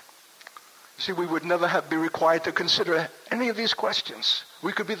 See, we would never be required to consider any of these questions.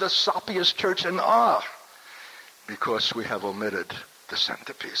 We could be the soppiest church in because we have omitted the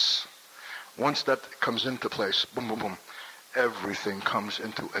centerpiece. Once that comes into place, boom, boom, boom, everything comes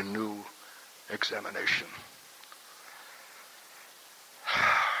into a new examination.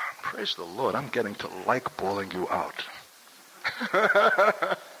 Praise the Lord, I'm getting to like bawling you out.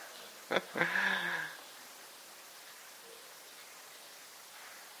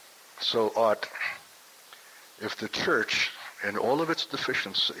 So, Art, if the church, in all of its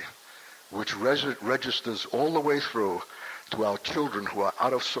deficiency, which registers all the way through to our children who are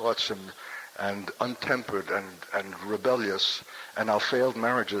out of sorts and untempered and rebellious, and our failed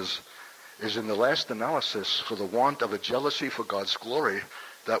marriages, is in the last analysis for the want of a jealousy for God's glory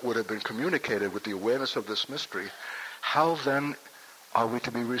that would have been communicated with the awareness of this mystery, how then are we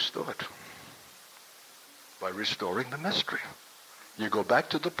to be restored? By restoring the mystery. You go back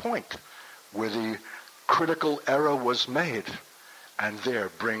to the point where the critical error was made, and there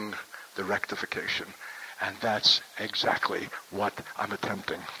bring the rectification. And that's exactly what I'm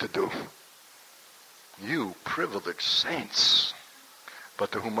attempting to do. You privileged saints,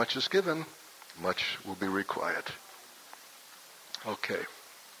 but to whom much is given, much will be required. Okay.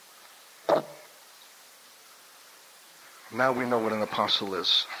 Now we know what an apostle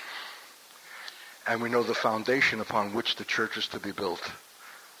is. And we know the foundation upon which the church is to be built.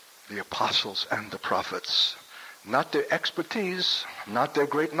 The apostles and the prophets. Not their expertise, not their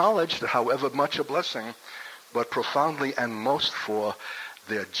great knowledge, however much a blessing, but profoundly and most for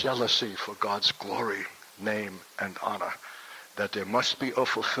their jealousy for God's glory, name, and honor. That there must be a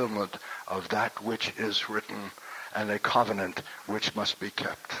fulfillment of that which is written and a covenant which must be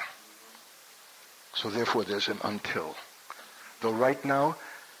kept. So therefore there's an until. Though right now,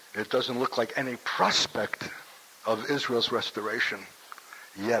 it doesn't look like any prospect of Israel's restoration.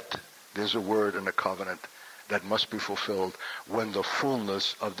 Yet, there's a word and a covenant that must be fulfilled when the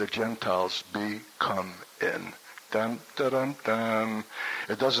fullness of the Gentiles come in. Dun, dun, dun, dun.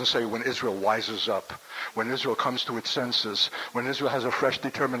 It doesn't say when Israel wises up, when Israel comes to its senses, when Israel has a fresh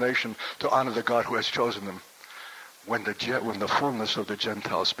determination to honor the God who has chosen them. When the fullness of the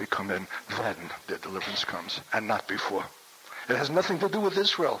Gentiles come in, then their deliverance comes, and not before. It has nothing to do with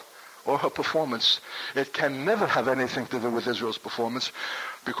Israel or her performance. It can never have anything to do with Israel's performance,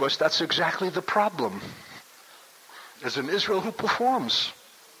 because that's exactly the problem. It's an Israel who performs.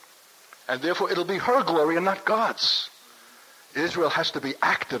 And therefore it'll be her glory and not God's. Israel has to be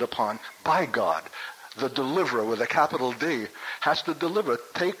acted upon by God. The deliverer with a capital D has to deliver.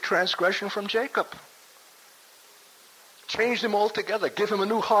 Take transgression from Jacob. Change him altogether. Give him a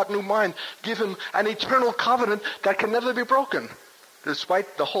new heart, new mind. Give him an eternal covenant that can never be broken,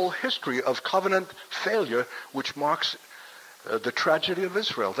 despite the whole history of covenant failure, which marks the tragedy of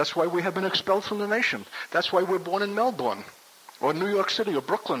Israel. That's why we have been expelled from the nation. That's why we're born in Melbourne, or New York City, or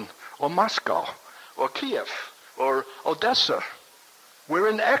Brooklyn, or Moscow, or Kiev, or Odessa. We're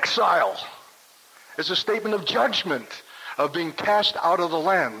in exile. It's a statement of judgment, of being cast out of the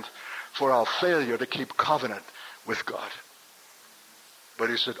land for our failure to keep covenant with God. But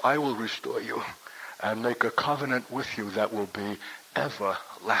he said, I will restore you and make a covenant with you that will be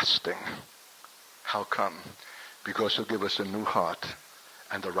everlasting. How come? Because he'll give us a new heart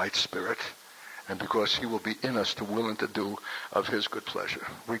and the right spirit, and because he will be in us to will and to do of his good pleasure.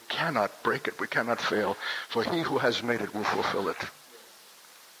 We cannot break it. We cannot fail, for he who has made it will fulfill it.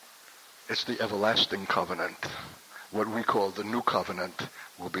 It's the everlasting covenant. What we call the new covenant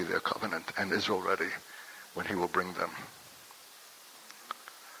will be their covenant, and is already when he will bring them.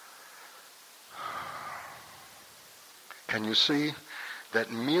 Can you see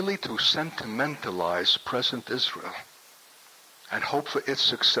that merely to sentimentalize present Israel and hope for its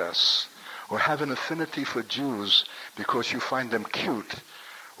success, or have an affinity for Jews because you find them cute,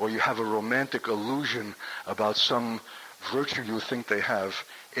 or you have a romantic illusion about some virtue you think they have,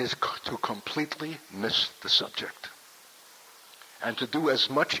 is to completely miss the subject. And to do as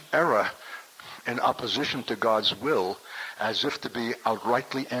much error in opposition to God's will as if to be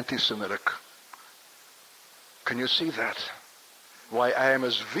outrightly anti-Semitic. Can you see that? Why I am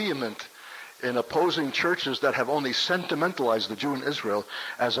as vehement in opposing churches that have only sentimentalized the Jew in Israel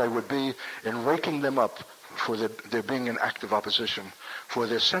as I would be in raking them up for their being in active opposition. For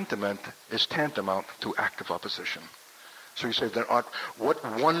their sentiment is tantamount to active opposition. So you say, then what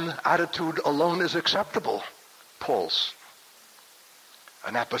one attitude alone is acceptable? Paul's.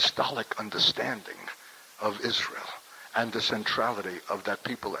 An apostolic understanding of Israel and the centrality of that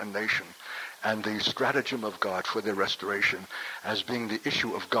people and nation and the stratagem of God for their restoration as being the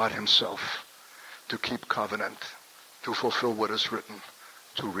issue of God himself to keep covenant, to fulfill what is written,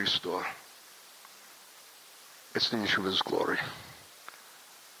 to restore. It's the issue of his glory.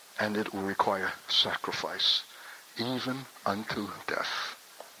 And it will require sacrifice, even unto death,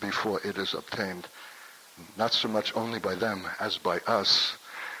 before it is obtained. Not so much only by them as by us.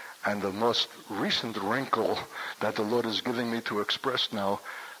 And the most recent wrinkle that the Lord is giving me to express now,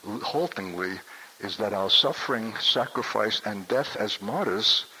 haltingly, is that our suffering, sacrifice, and death as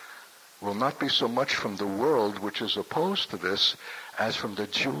martyrs will not be so much from the world, which is opposed to this, as from the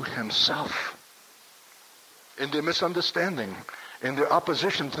Jew himself. In their misunderstanding, in their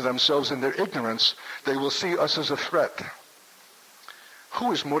opposition to themselves, in their ignorance, they will see us as a threat.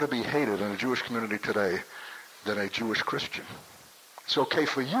 Who is more to be hated in the Jewish community today than a Jewish Christian? It's okay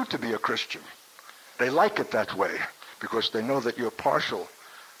for you to be a Christian. They like it that way because they know that you're partial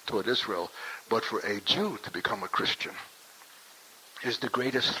toward Israel. But for a Jew to become a Christian is the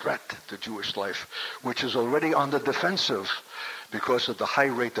greatest threat to Jewish life, which is already on the defensive because of the high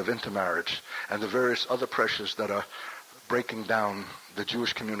rate of intermarriage and the various other pressures that are breaking down the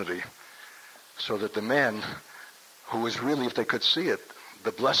Jewish community, so that the man who is really, if they could see it,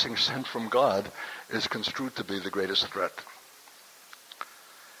 the blessing sent from God, is construed to be the greatest threat.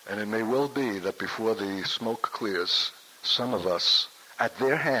 And it may well be that before the smoke clears, some of us, at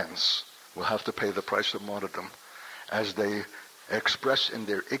their hands, will have to pay the price of martyrdom as they express in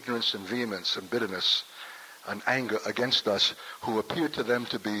their ignorance and vehemence and bitterness an anger against us who appear to them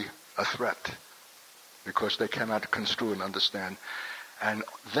to be a threat because they cannot construe and understand. And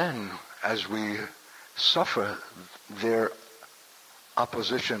then, as we suffer their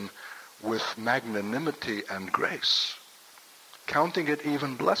opposition with magnanimity and grace, counting it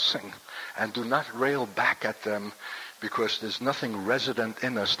even blessing, and do not rail back at them because there's nothing resident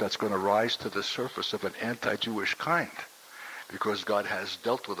in us that's going to rise to the surface of an anti-Jewish kind, because God has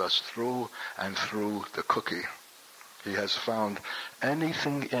dealt with us through and through the cookie. He has found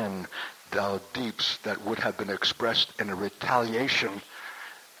anything in our deeps that would have been expressed in a retaliation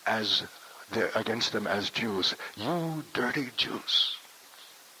against them as Jews. You dirty Jews.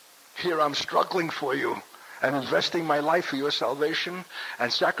 Here I'm struggling for you and investing my life for your salvation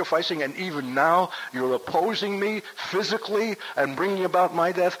and sacrificing, and even now you're opposing me physically and bringing about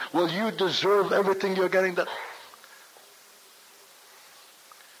my death. Well, you deserve everything you're getting.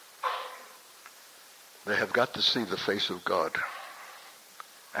 They have got to see the face of God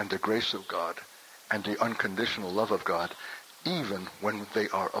and the grace of God and the unconditional love of God, even when they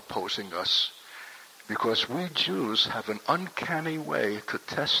are opposing us. Because we Jews have an uncanny way to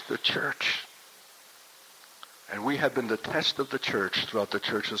test the church. And we have been the test of the church throughout the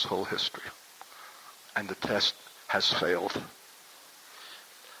church's whole history. And the test has failed.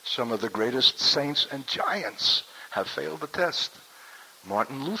 Some of the greatest saints and giants have failed the test.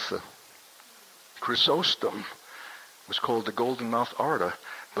 Martin Luther, Chrysostom, was called the golden-mouthed orator,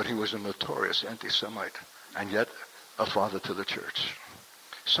 but he was a notorious anti-Semite, and yet a father to the church.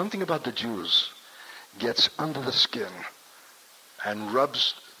 Something about the Jews gets under the skin and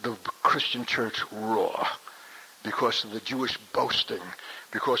rubs the Christian church raw because of the Jewish boasting,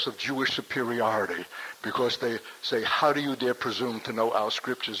 because of Jewish superiority, because they say, how do you dare presume to know our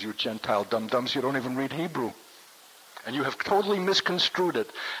scriptures, you Gentile dum-dums? You don't even read Hebrew. And you have totally misconstrued it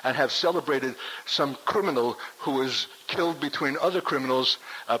and have celebrated some criminal who was killed between other criminals,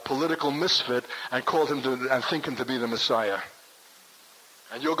 a political misfit, and called him and think him to be the Messiah.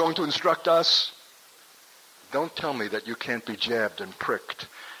 And you're going to instruct us? Don't tell me that you can't be jabbed and pricked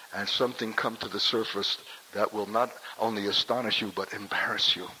and something come to the surface that will not only astonish you but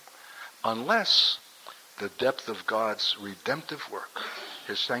embarrass you. Unless the depth of God's redemptive work,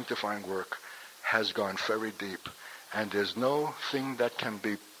 his sanctifying work, has gone very deep. And there's no thing that can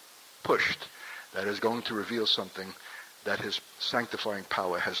be pushed that is going to reveal something that his sanctifying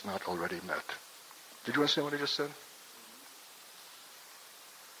power has not already met. Did you understand what I just said?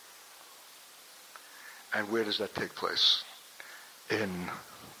 And where does that take place? In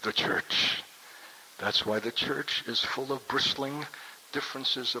the church. That's why the church is full of bristling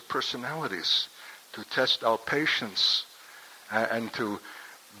differences of personalities, to test our patience and to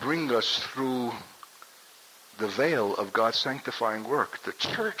bring us through the veil of God's sanctifying work. The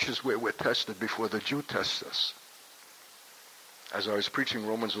church is where we're tested before the Jew tests us. As I was preaching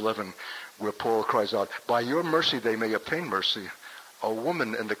Romans 11, where Paul cries out, by your mercy they may obtain mercy. a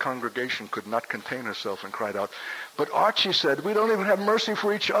woman in the congregation could not contain herself and cried out, "But Archie said, we don't even have mercy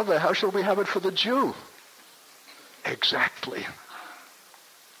for each other. How shall we have it for the Jew?" Exactly.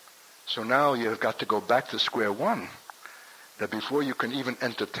 So now you've got to go back to square one, that before you can even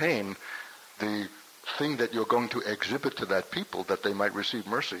entertain the thing that you're going to exhibit to that people that they might receive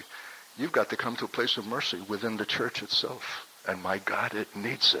mercy, you've got to come to a place of mercy within the church itself. And my God, it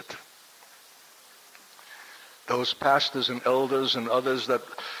needs it. Those pastors and elders and others that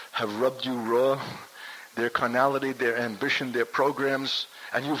have rubbed you raw, their carnality, their ambition, their programs,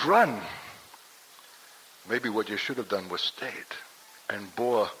 and you've run. Maybe what you should have done was stayed and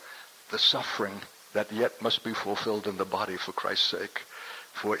bore the suffering that yet must be fulfilled in the body for Christ's sake.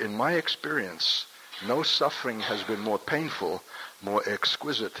 For in my experience, no suffering has been more painful, more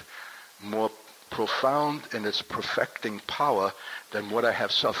exquisite, more profound in its perfecting power than what I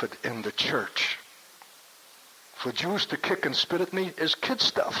have suffered in the church. For Jews to kick and spit at me is kid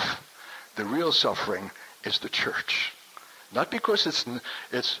stuff. The real suffering is the church. Not because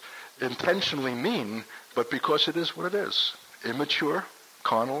it's intentionally mean, but because it is what it is. Immature,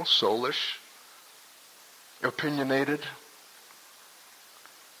 carnal, soulish, opinionated.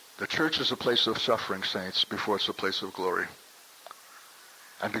 The church is a place of suffering, saints, before it's a place of glory.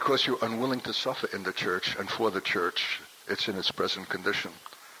 And because you're unwilling to suffer in the church and for the church, it's in its present condition.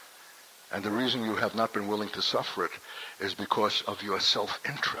 And the reason you have not been willing to suffer it is because of your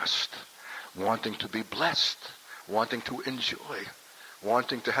self-interest, wanting to be blessed, wanting to enjoy,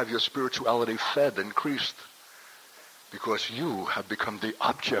 wanting to have your spirituality fed, increased, because you have become the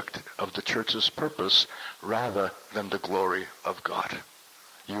object of the church's purpose rather than the glory of God.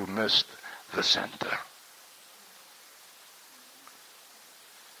 You missed the center.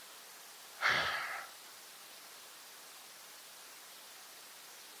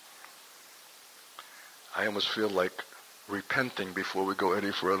 I almost feel like repenting before we go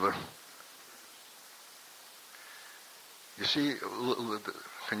any further. You see,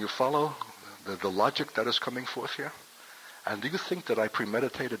 can you follow the logic that is coming forth here? And do you think that I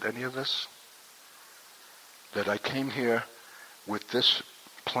premeditated any of this? That I came here with this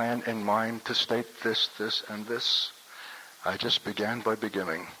plan in mind to state this, this, and this? I just began by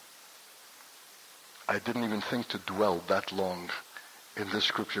beginning. I didn't even think to dwell that long in this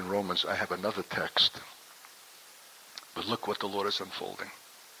scripture in Romans. I have another text. But look what the Lord is unfolding.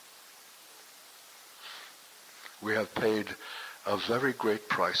 We have paid a very great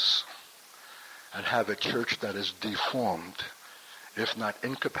price and have a church that is deformed, if not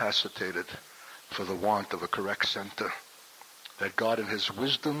incapacitated, for the want of a correct center that God in his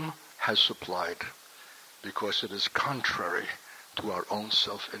wisdom has supplied, because it is contrary to our own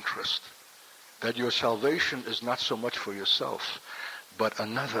self-interest. That your salvation is not so much for yourself, but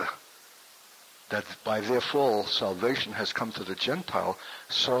another. That by their fall, salvation has come to the Gentile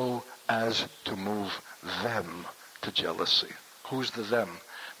so as to move them to jealousy. Who's the them?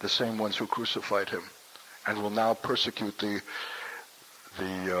 The same ones who crucified him and will now persecute the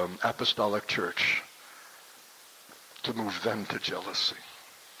apostolic church, to move them to jealousy.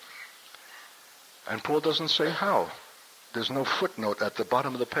 And Paul doesn't say how. There's no footnote at the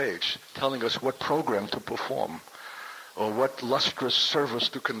bottom of the page telling us what program to perform or what lustrous service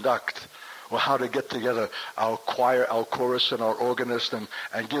to conduct, or how to get together our choir, our chorus, and our organist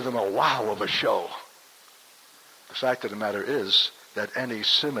and give them a wow of a show. The fact of the matter is that any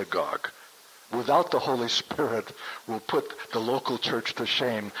synagogue without the Holy Spirit will put the local church to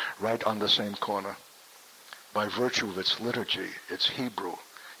shame right on the same corner by virtue of its liturgy, its Hebrew,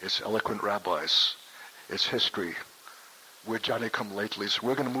 its eloquent rabbis, its history. We're Johnny-come-latelys.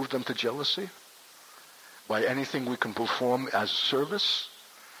 We're going to move them to jealousy by anything we can perform as service?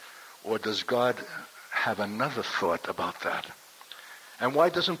 Or does God have another thought about that? And why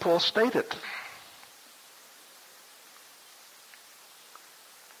doesn't Paul state it?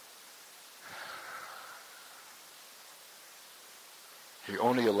 He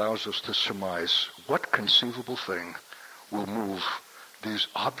only allows us to surmise what conceivable thing will move these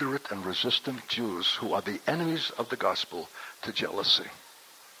obdurate and resistant Jews, who are the enemies of the gospel, to jealousy.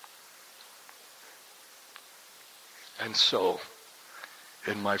 And so,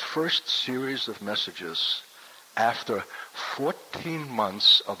 in my first series of messages, after 14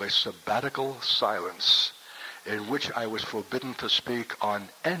 months of a sabbatical silence in which I was forbidden to speak on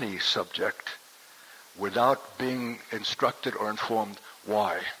any subject without being instructed or informed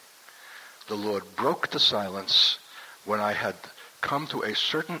why, the Lord broke the silence when I had come to a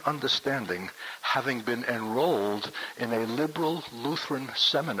certain understanding, having been enrolled in a liberal Lutheran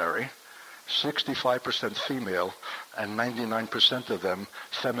seminary, 65% female, and 99% of them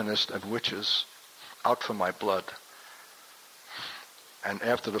feminist and witches, out for my blood. And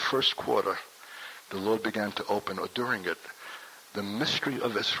after the first quarter, the Lord began to open, or during it, the mystery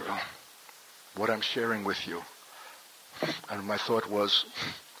of Israel, what I'm sharing with you. And my thought was,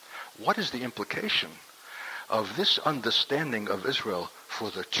 what is the implication of this understanding of Israel for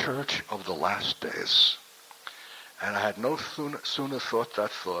the church of the last days? And I had no sooner thought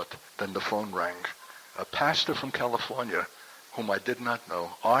that thought than the phone rang. A pastor from California, whom I did not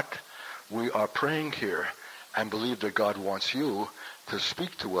know. Art, we are praying here and believe that God wants you to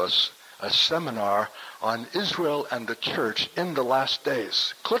speak to us a seminar on Israel and the church in the last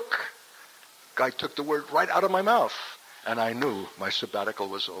days. Click. Guy took the word right out of my mouth, and I knew my sabbatical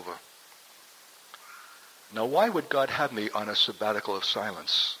was over. Now, why would God have me on a sabbatical of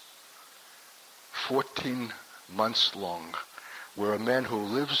silence? 14 months long, where a man who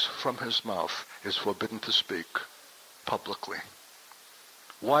lives from his mouth is forbidden to speak publicly.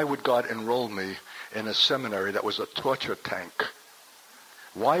 Why would God enroll me in a seminary that was a torture tank?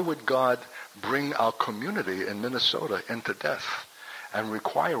 Why would God bring our community in Minnesota into death and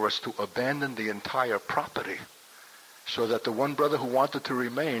require us to abandon the entire property so that the one brother who wanted to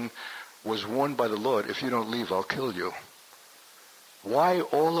remain was warned by the Lord, if you don't leave, I'll kill you? Why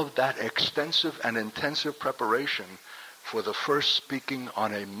all of that extensive and intensive preparation for the first speaking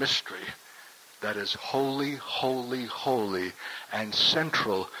on a mystery that is holy, holy, holy, and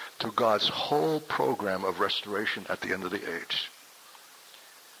central to God's whole program of restoration at the end of the age?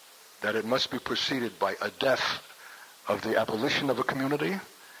 That it must be preceded by a death of the abolition of a community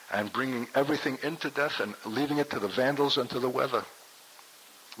and bringing everything into death and leaving it to the vandals and to the weather.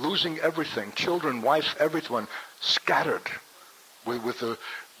 Losing everything, children, wife, everyone, scattered with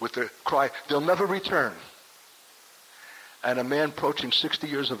the cry, they'll never return. And a man approaching 60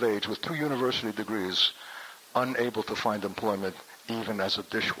 years of age with 2 university degrees, unable to find employment even as a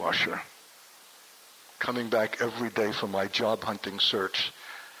dishwasher. Coming back every day from my job hunting search,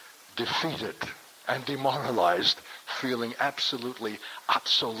 defeated and demoralized, feeling absolutely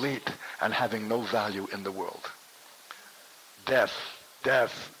obsolete and having no value in the world. Death,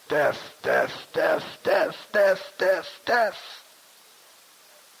 death, death, death, death, death, death, death, death.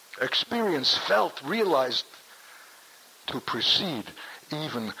 Experience, felt, realized to precede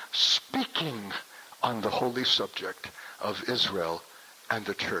even speaking on the holy subject of Israel and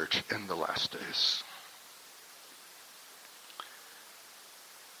the church in the last days.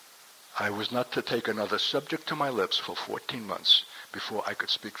 I was not to take another subject to my lips for 14 months before I could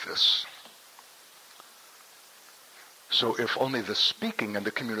speak this. So if only the speaking and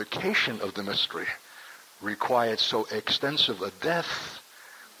the communication of the mystery required so extensive a death,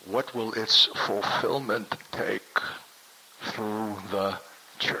 what will its fulfillment take through the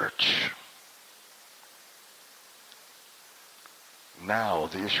church? Now,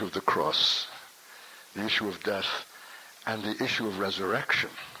 the issue of the cross, the issue of death, and the issue of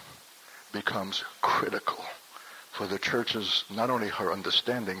resurrection becomes critical for the church's, not only her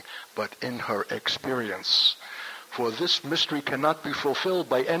understanding, but in her experience. For this mystery cannot be fulfilled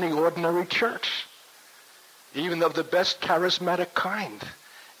by any ordinary church, even of the best charismatic kind.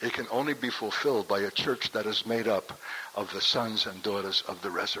 It can only be fulfilled by a church that is made up of the sons and daughters of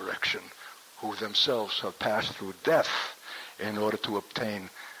the resurrection, who themselves have passed through death in order to obtain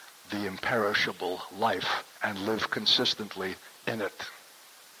the imperishable life and live consistently in it.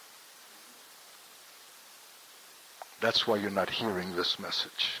 That's why you're not hearing this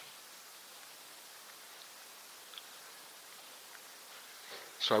message.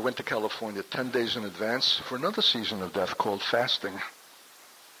 So I went to California 10 days in advance for another season of death called fasting.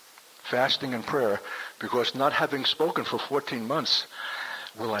 Fasting and prayer, because not having spoken for 14 months,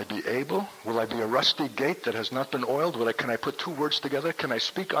 will I be able? Will I be a rusty gate that has not been oiled? Can I put 2 words together? Can I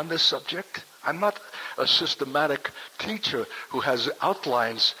speak on this subject? I'm not a systematic teacher who has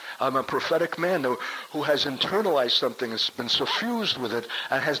outlines. I'm a prophetic man who has internalized something, has been suffused with it,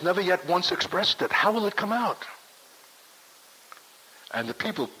 and has never yet once expressed it. How will it come out? And the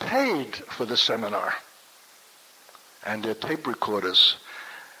people paid for the seminar, and their tape recorders,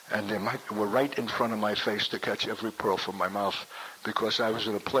 and they were right in front of my face to catch every pearl from my mouth, because I was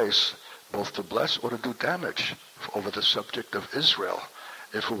in a place both to bless or to do damage over the subject of Israel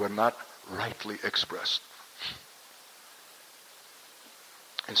if it were not rightly expressed.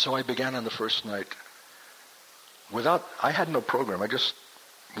 And so I began on the first night. I had no program. I just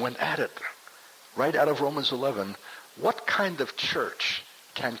went at it. Right out of Romans 11, what kind of church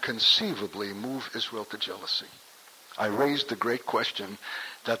can conceivably move Israel to jealousy? I raised the great question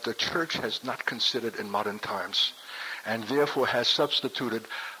that the church has not considered in modern times, and therefore has substituted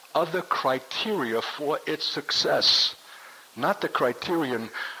other criteria for its success Not the criterion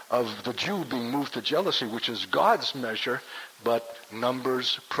of the Jew being moved to jealousy, which is God's measure, but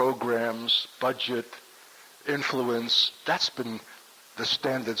numbers, programs, budget, influence. That's been the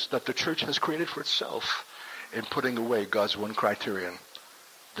standards that the church has created for itself in putting away God's one criterion,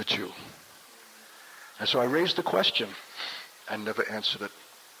 the Jew. And so I raised the question and never answered it.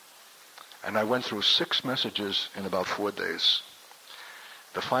 And I went through 6 messages in about 4 days.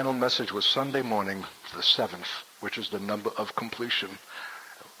 The final message was Sunday morning, the 7th, which is the number of completion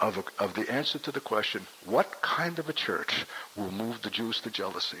of the answer to the question, what kind of a church will move the Jews to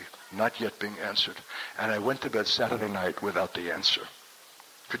jealousy? Not yet being answered. And I went to bed Saturday night without the answer.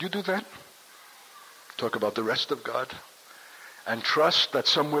 Could you do that? Talk about the rest of God? And trust that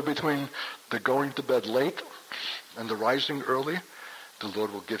somewhere between the going to bed late and the rising early, the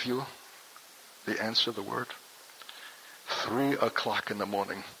Lord will give you the answer, the word. 3 o'clock in the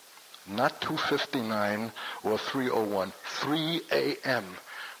morning. Not 2:59 or 3:01. 3 a.m.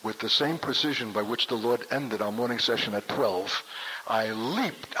 with the same precision by which the Lord ended our morning session at 12. I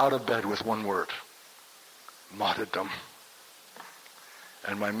leaped out of bed with one word. Martyrdom.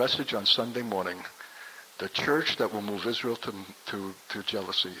 And my message on Sunday morning, the church that will move Israel to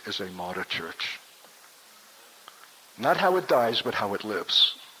jealousy is a martyr church. Not how it dies, but how it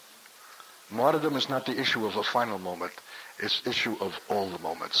lives. Martyrdom is not the issue of a final moment. It's issue of all the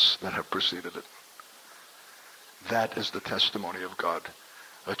moments that have preceded it. That is the testimony of God.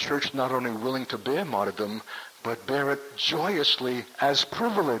 A church not only willing to bear martyrdom, but bear it joyously as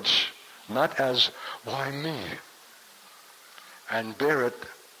privilege, not as, why me? And bear it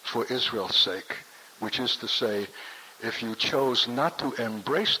for Israel's sake, which is to say, if you chose not to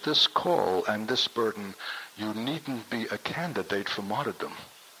embrace this call and this burden, you needn't be a candidate for martyrdom.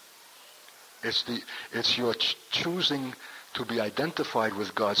 It's your choosing to be identified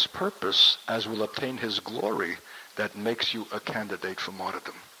with God's purpose as will obtain his glory that makes you a candidate for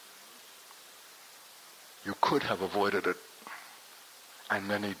martyrdom. You could have avoided it, and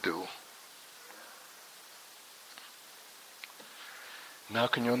many do. Now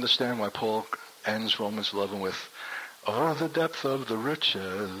can you understand why Paul ends Romans 11 with, oh, the depth of the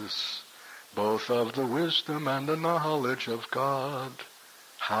riches, both of the wisdom and the knowledge of God.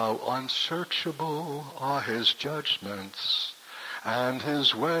 How unsearchable are his judgments, and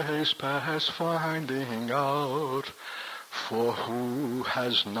his ways past finding out. For who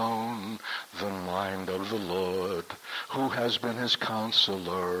has known the mind of the Lord? Who has been his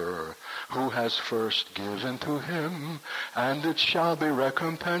counselor? Who has first given to him, and it shall be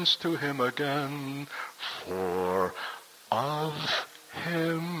recompensed to him again? For of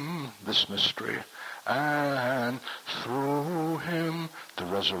him, this mystery, and through him, the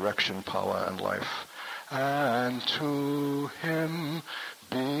resurrection power and life, and to him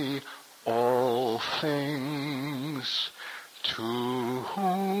be all things, to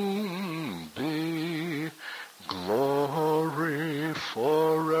whom be glory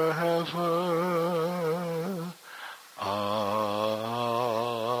forever. Amen.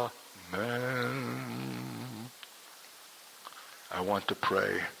 I want to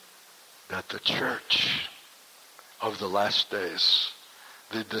pray that the church of the last days,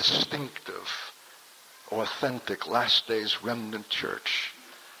 the distinctive, authentic last days remnant church,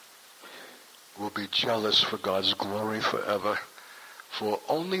 will be jealous for God's glory forever. For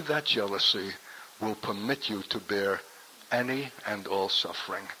only that jealousy will permit you to bear any and all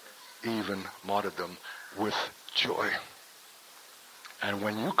suffering, even martyrdom, with joy. And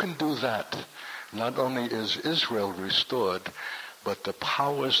when you can do that, not only is Israel restored, but the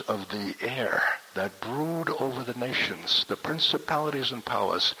powers of the air that brood over the nations, the principalities and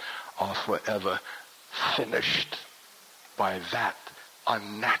powers, are forever finished by that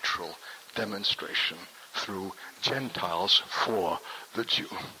unnatural demonstration through Gentiles for the Jew.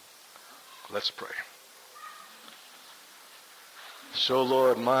 Let's pray. So,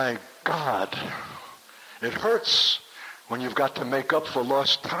 Lord, my God, it hurts when you've got to make up for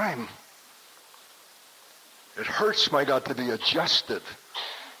lost time. It hurts, my God, to be adjusted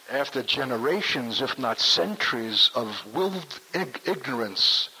after generations, if not centuries, of willed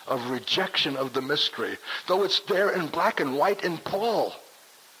ignorance, of rejection of the mystery, though it's there in black and white in Paul.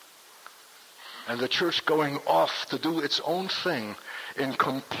 And the church going off to do its own thing in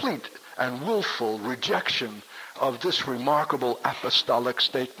complete and willful rejection of this remarkable apostolic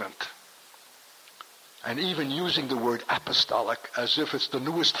statement. And even using the word apostolic as if it's the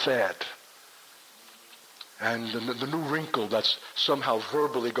newest fad. And the new wrinkle that's somehow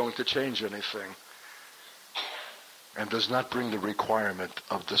verbally going to change anything. And does not bring the requirement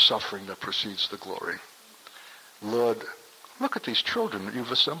of the suffering that precedes the glory. Lord, look at these children that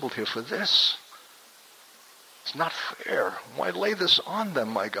you've assembled here for this. It's not fair. Why lay this on them,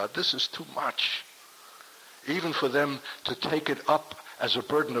 my God? This is too much. Even for them to take it up as a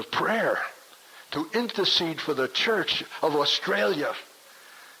burden of prayer, to intercede for the Church of Australia,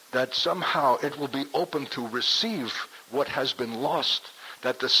 that somehow it will be open to receive what has been lost,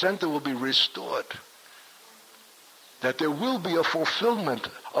 that the center will be restored, that there will be a fulfillment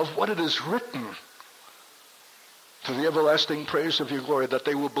of what it is written, to the everlasting praise of your glory, that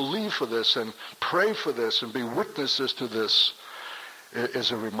they will believe for this and pray for this and be witnesses to this,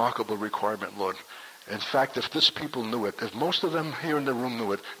 is a remarkable requirement, Lord. In fact, if this people knew it, if most of them here in the room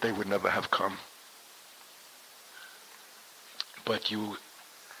knew it, they would never have come. But you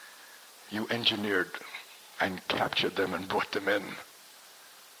engineered and captured them and brought them in.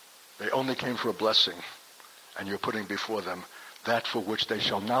 They only came for a blessing, and you're putting before them that for which they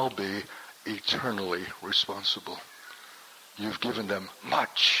shall now be eternally responsible. You've given them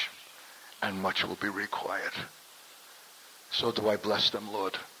much, and much will be required. So do I bless them,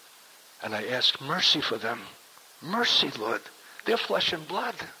 Lord. And I ask mercy for them. Mercy, Lord. They're flesh and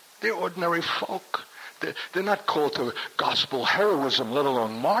blood. They're ordinary folk. They're not called to gospel heroism, let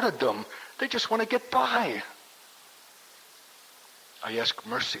alone martyrdom. They just want to get by. I ask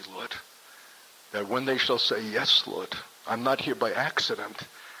mercy, Lord, that when they shall say, yes, Lord, I'm not here by accident.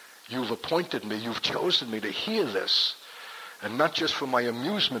 You've appointed me. You've chosen me to hear this. And not just for my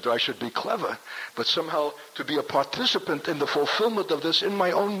amusement, I should be clever, but somehow to be a participant in the fulfillment of this in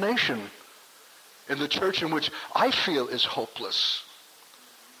my own nation, in the church in which I feel is hopeless.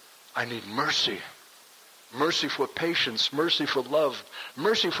 I need mercy. Mercy for patience, mercy for love,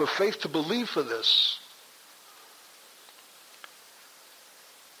 mercy for faith to believe for this.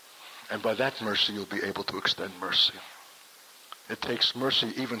 And by that mercy, you'll be able to extend mercy. It takes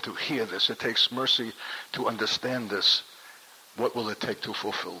mercy even to hear this. It takes mercy to understand this. What will it take to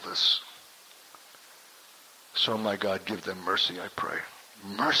fulfill this? So, my God, give them mercy, I pray.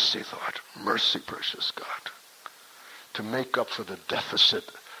 Mercy, Lord. Mercy, precious God. To make up for the deficit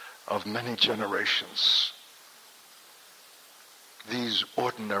of many generations. These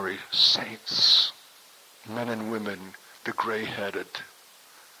ordinary saints, men and women, the gray-headed,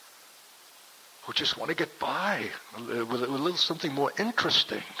 who just want to get by with a little something more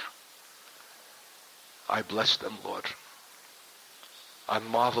interesting. I bless them, Lord. I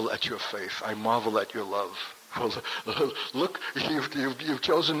marvel at your faith. I marvel at your love. Well, look, you've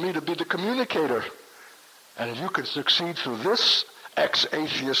chosen me to be the communicator. And if you could succeed through this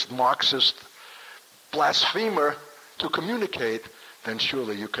ex-atheist, Marxist, blasphemer to communicate, then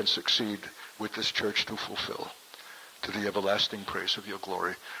surely you can succeed with this church to fulfill to the everlasting praise of your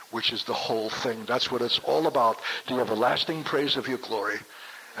glory, which is the whole thing. That's what it's all about, the everlasting praise of your glory.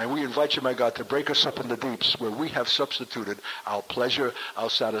 And we invite you, my God, to break us up in the deeps where we have substituted our pleasure, our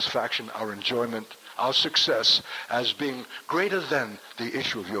satisfaction, our enjoyment, our success as being greater than the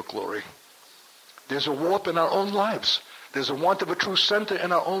issue of your glory. There's a warp in our own lives. There's a want of a true center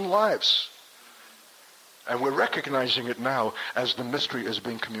in our own lives. And we're recognizing it now as the mystery is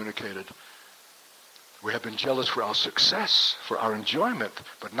being communicated. We have been jealous for our success, for our enjoyment,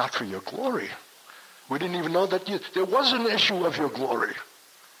 but not for your glory. We didn't even know that there was an issue of your glory.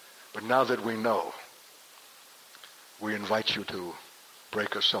 But now that we know, we invite you to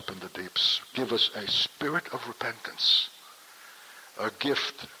break us up in the deeps. Give us a spirit of repentance, a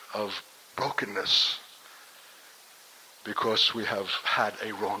gift of brokenness, because we have had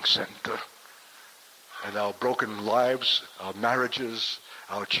a wrong center. And our broken lives, our marriages,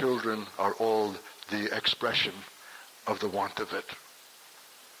 our children are all the expression of the want of it.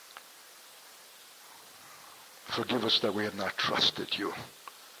 Forgive us that we have not trusted you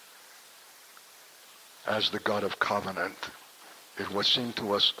as the God of covenant in what seemed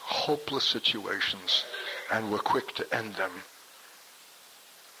to us hopeless situations, and we're quick to end them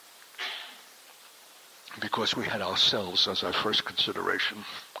because we had ourselves as our first consideration,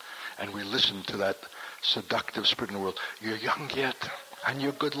 and we listened to that seductive spirit in the world. You're young yet, and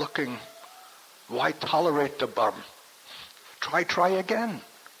you're good looking. Why tolerate the bum? Try again.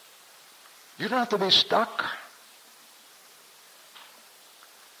 You don't have to be stuck.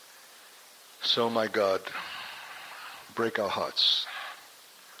 So, my God, break our hearts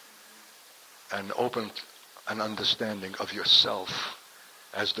and open an understanding of yourself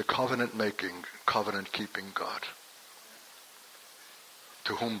as the covenant-making, covenant-keeping God,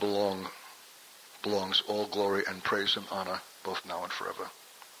 to whom belongs all glory and praise and honor, both now and forever.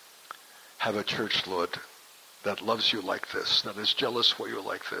 Have a church, Lord, that loves you like this, that is jealous for you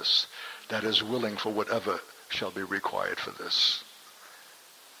like this, that is willing for whatever shall be required for this.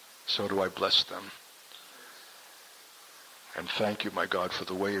 So do I bless them. And thank you, my God, for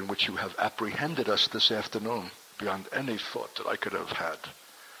the way in which you have apprehended us this afternoon beyond any thought that I could have had.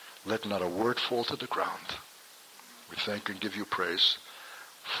 Let not a word fall to the ground. We thank and give you praise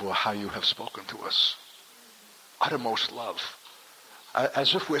for how you have spoken to us. Uttermost love.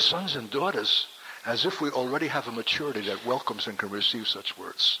 As if we're sons and daughters. As if we already have a maturity that welcomes and can receive such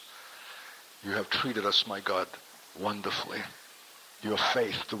words. You have treated us, my God, wonderfully. Your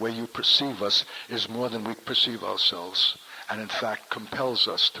faith, the way you perceive us, is more than we perceive ourselves. And in fact compels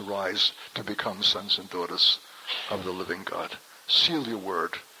us to rise to become sons and daughters of the living God. Seal your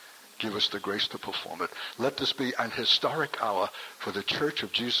word. Give us the grace to perform it. Let this be an historic hour for the Church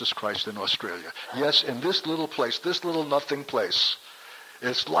of Jesus Christ in Australia. Yes, in this little place, this little nothing place.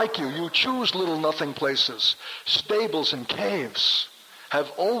 It's like you choose little nothing places. Stables and caves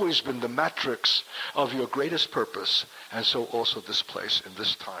have always been the matrix of your greatest purpose. And so also this place in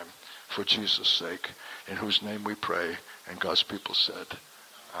this time, for Jesus' sake, in whose name we pray. And God's people said,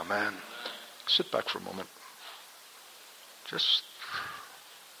 Amen. Sit back for a moment. Just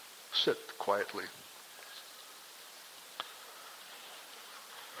sit quietly.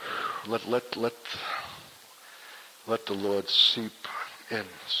 Let the Lord seep in,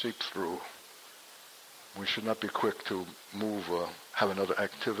 seep through. We should not be quick to move or have another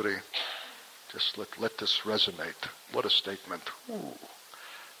activity. Just let this resonate. What a statement. Ooh,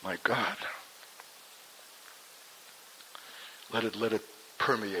 my God. Let it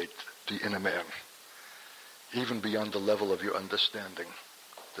permeate the inner man, even beyond the level of your understanding.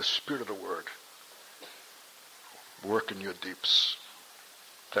 The Spirit of the Word. Work in your deeps.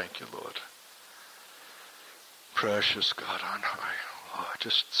 Thank you, Lord. Precious God on high. Oh,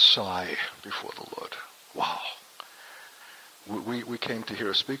 just sigh before the Lord. Wow. We came to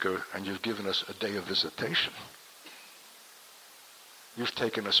hear a speaker, and you've given us a day of visitation. You've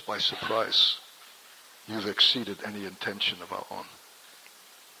taken us by surprise. You've exceeded any intention of our own.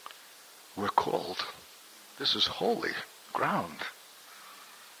 We're called. This is holy ground.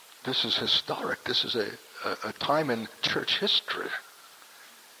 This is historic. This is a time in church history.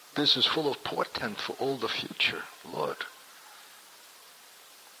 This is full of portent for all the future, Lord.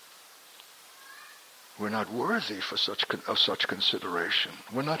 We're not worthy for of such consideration.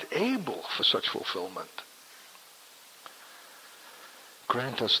 We're not able for such fulfillment.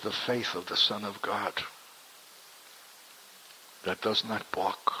 Grant us the faith of the Son of God that does not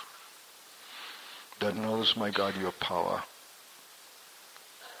balk, that knows, my God, your power,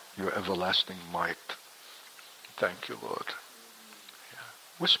 your everlasting might. Thank you, Lord. Yeah.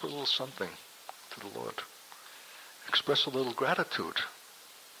 Whisper a little something to the Lord. Express a little gratitude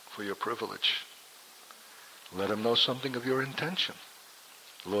for your privilege. Let him know something of your intention.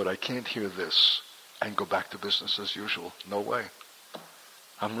 Lord, I can't hear this and go back to business as usual. No way.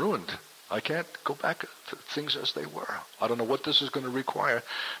 I'm ruined. I can't go back to things as they were. I don't know what this is going to require,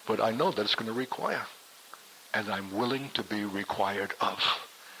 but I know that it's going to require. And I'm willing to be required of.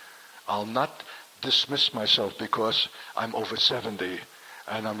 I'll not dismiss myself because I'm over 70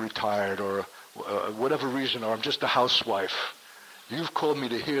 and I'm retired or whatever reason, or I'm just a housewife. You've called me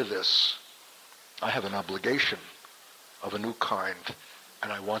to hear this. I have an obligation of a new kind,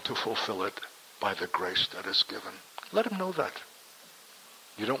 and I want to fulfill it by the grace that is given. Let him know that.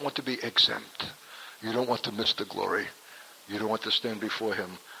 You don't want to be exempt. You don't want to miss the glory. You don't want to stand before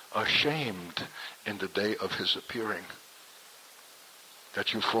him ashamed in the day of his appearing,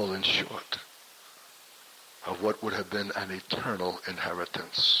 that you've fallen short of what would have been an eternal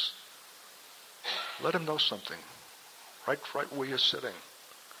inheritance. Let him know something. Right where you're sitting.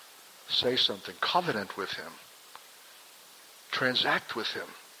 Say something. Covenant with him. Transact with him.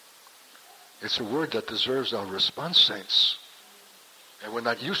 It's a word that deserves our response, saints. And we're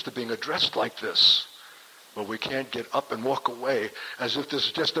not used to being addressed like this. But we can't get up and walk away as if this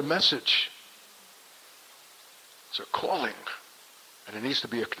is just a message. It's a calling. And it needs to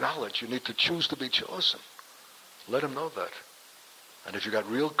be acknowledged. You need to choose to be chosen. Let him know that. And if you got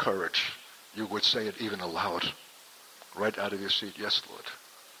real courage, you would say it even aloud. Right out of your seat. Yes, Lord.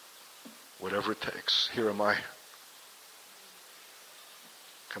 Whatever it takes. Here am I.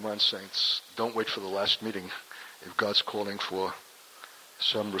 Come on, saints. Don't wait for the last meeting if God's calling for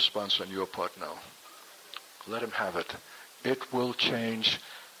some response on your part now. Let him have it. It will change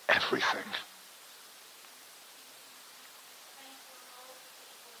everything.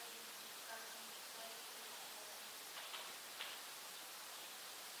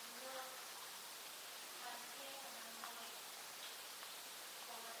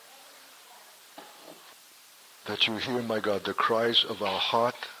 That you hear, my God, the cries of our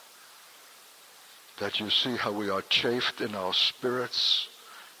heart, that you see how we are chafed in our spirits.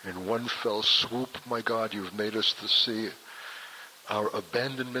 In one fell swoop, my God, you've made us to see our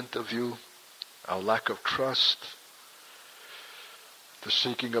abandonment of you, our lack of trust, the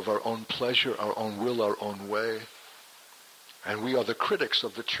seeking of our own pleasure, our own will, our own way. And we are the critics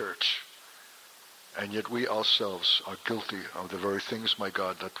of the church. And yet we ourselves are guilty of the very things, my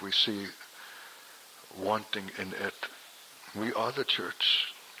God, that we see wanting in it. We are the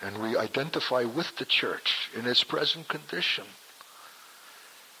church, and we identify with the church in its present condition.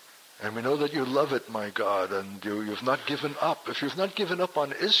 And we know that you love it, my God, and you've not given up. If you've not given up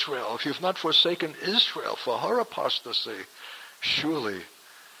on Israel, if you've not forsaken Israel for her apostasy, surely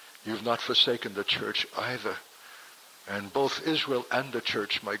you've not forsaken the church either. And both Israel and the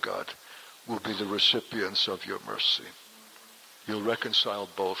church, my God, will be the recipients of your mercy. You'll reconcile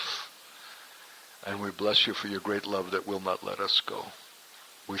both. And we bless you for your great love that will not let us go.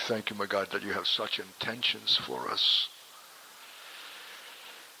 We thank you, my God, that you have such intentions for us.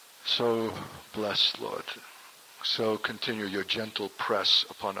 So bless, Lord. So continue your gentle press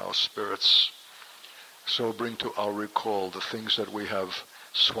upon our spirits. So bring to our recall the things that we have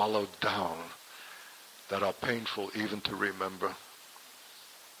swallowed down, that are painful even to remember.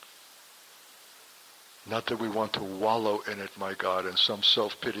 Not that we want to wallow in it, my God, in some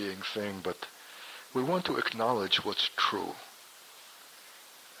self-pitying thing, but we want to acknowledge what's true.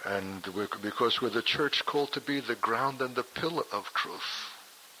 And because we're the church called to be the ground and the pillar of truth.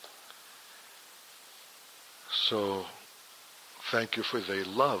 So thank you for the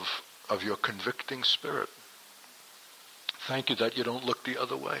love of your convicting spirit. Thank you that you don't look the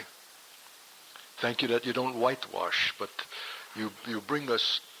other way. Thank you that you don't whitewash, but you bring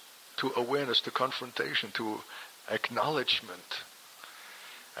us to awareness, to confrontation, to acknowledgement.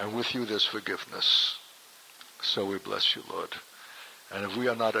 And with you there's forgiveness. So we bless you, Lord. And if we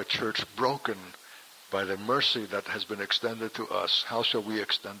are not a church broken by the mercy that has been extended to us, how shall we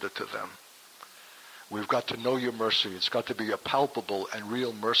extend it to them? We've got to know your mercy. It's got to be a palpable and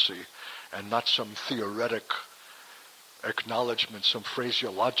real mercy, and not some theoretic acknowledgement, some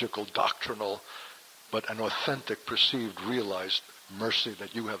phraseological, doctrinal, but an authentic, perceived, realized mercy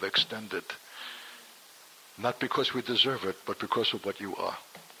that you have extended. Not because we deserve it, but because of what you are.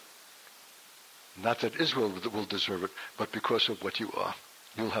 Not that Israel will deserve it, but because of what you are.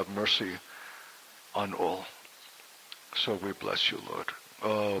 You'll have mercy on all. So we bless you, Lord.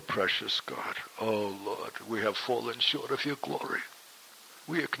 Oh, precious God. Oh, Lord, we have fallen short of your glory.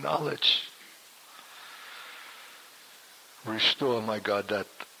 We acknowledge. Restore, my God, that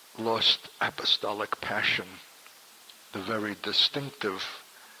lost apostolic passion, the very distinctive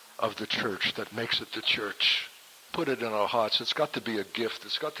of the church that makes it the church. Put it in our hearts. It's got to be a gift.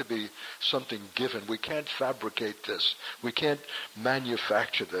 It's got to be something given. We can't fabricate this. We can't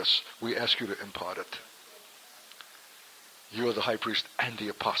manufacture this. We ask you to impart it. You are the high priest and the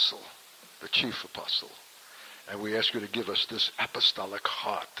apostle, the chief apostle. And we ask you to give us this apostolic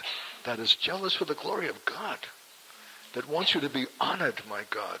heart that is jealous for the glory of God, that wants you to be honored, my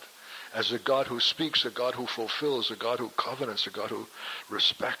God, as a God who speaks, a God who fulfills, a God who covenants, a God who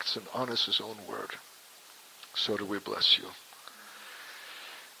respects and honors his own word. So do we bless you.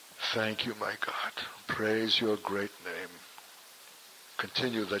 Thank you, my God. Praise your great name.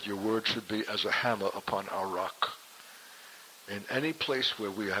 Continue that your word should be as a hammer upon our rock. In any place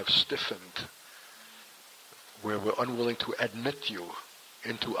where we have stiffened, where we're unwilling to admit you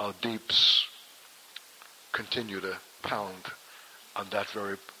into our deeps, continue to pound on that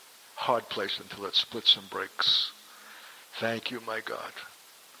very hard place until it splits and breaks. Thank you, my God.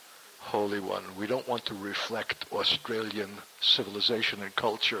 Holy One, we don't want to reflect Australian civilization and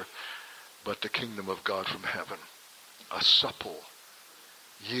culture, but the kingdom of God from heaven. A supple,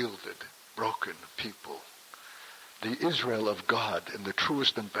 yielded, broken people. The Israel of God in the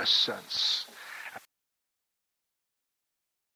truest and best sense.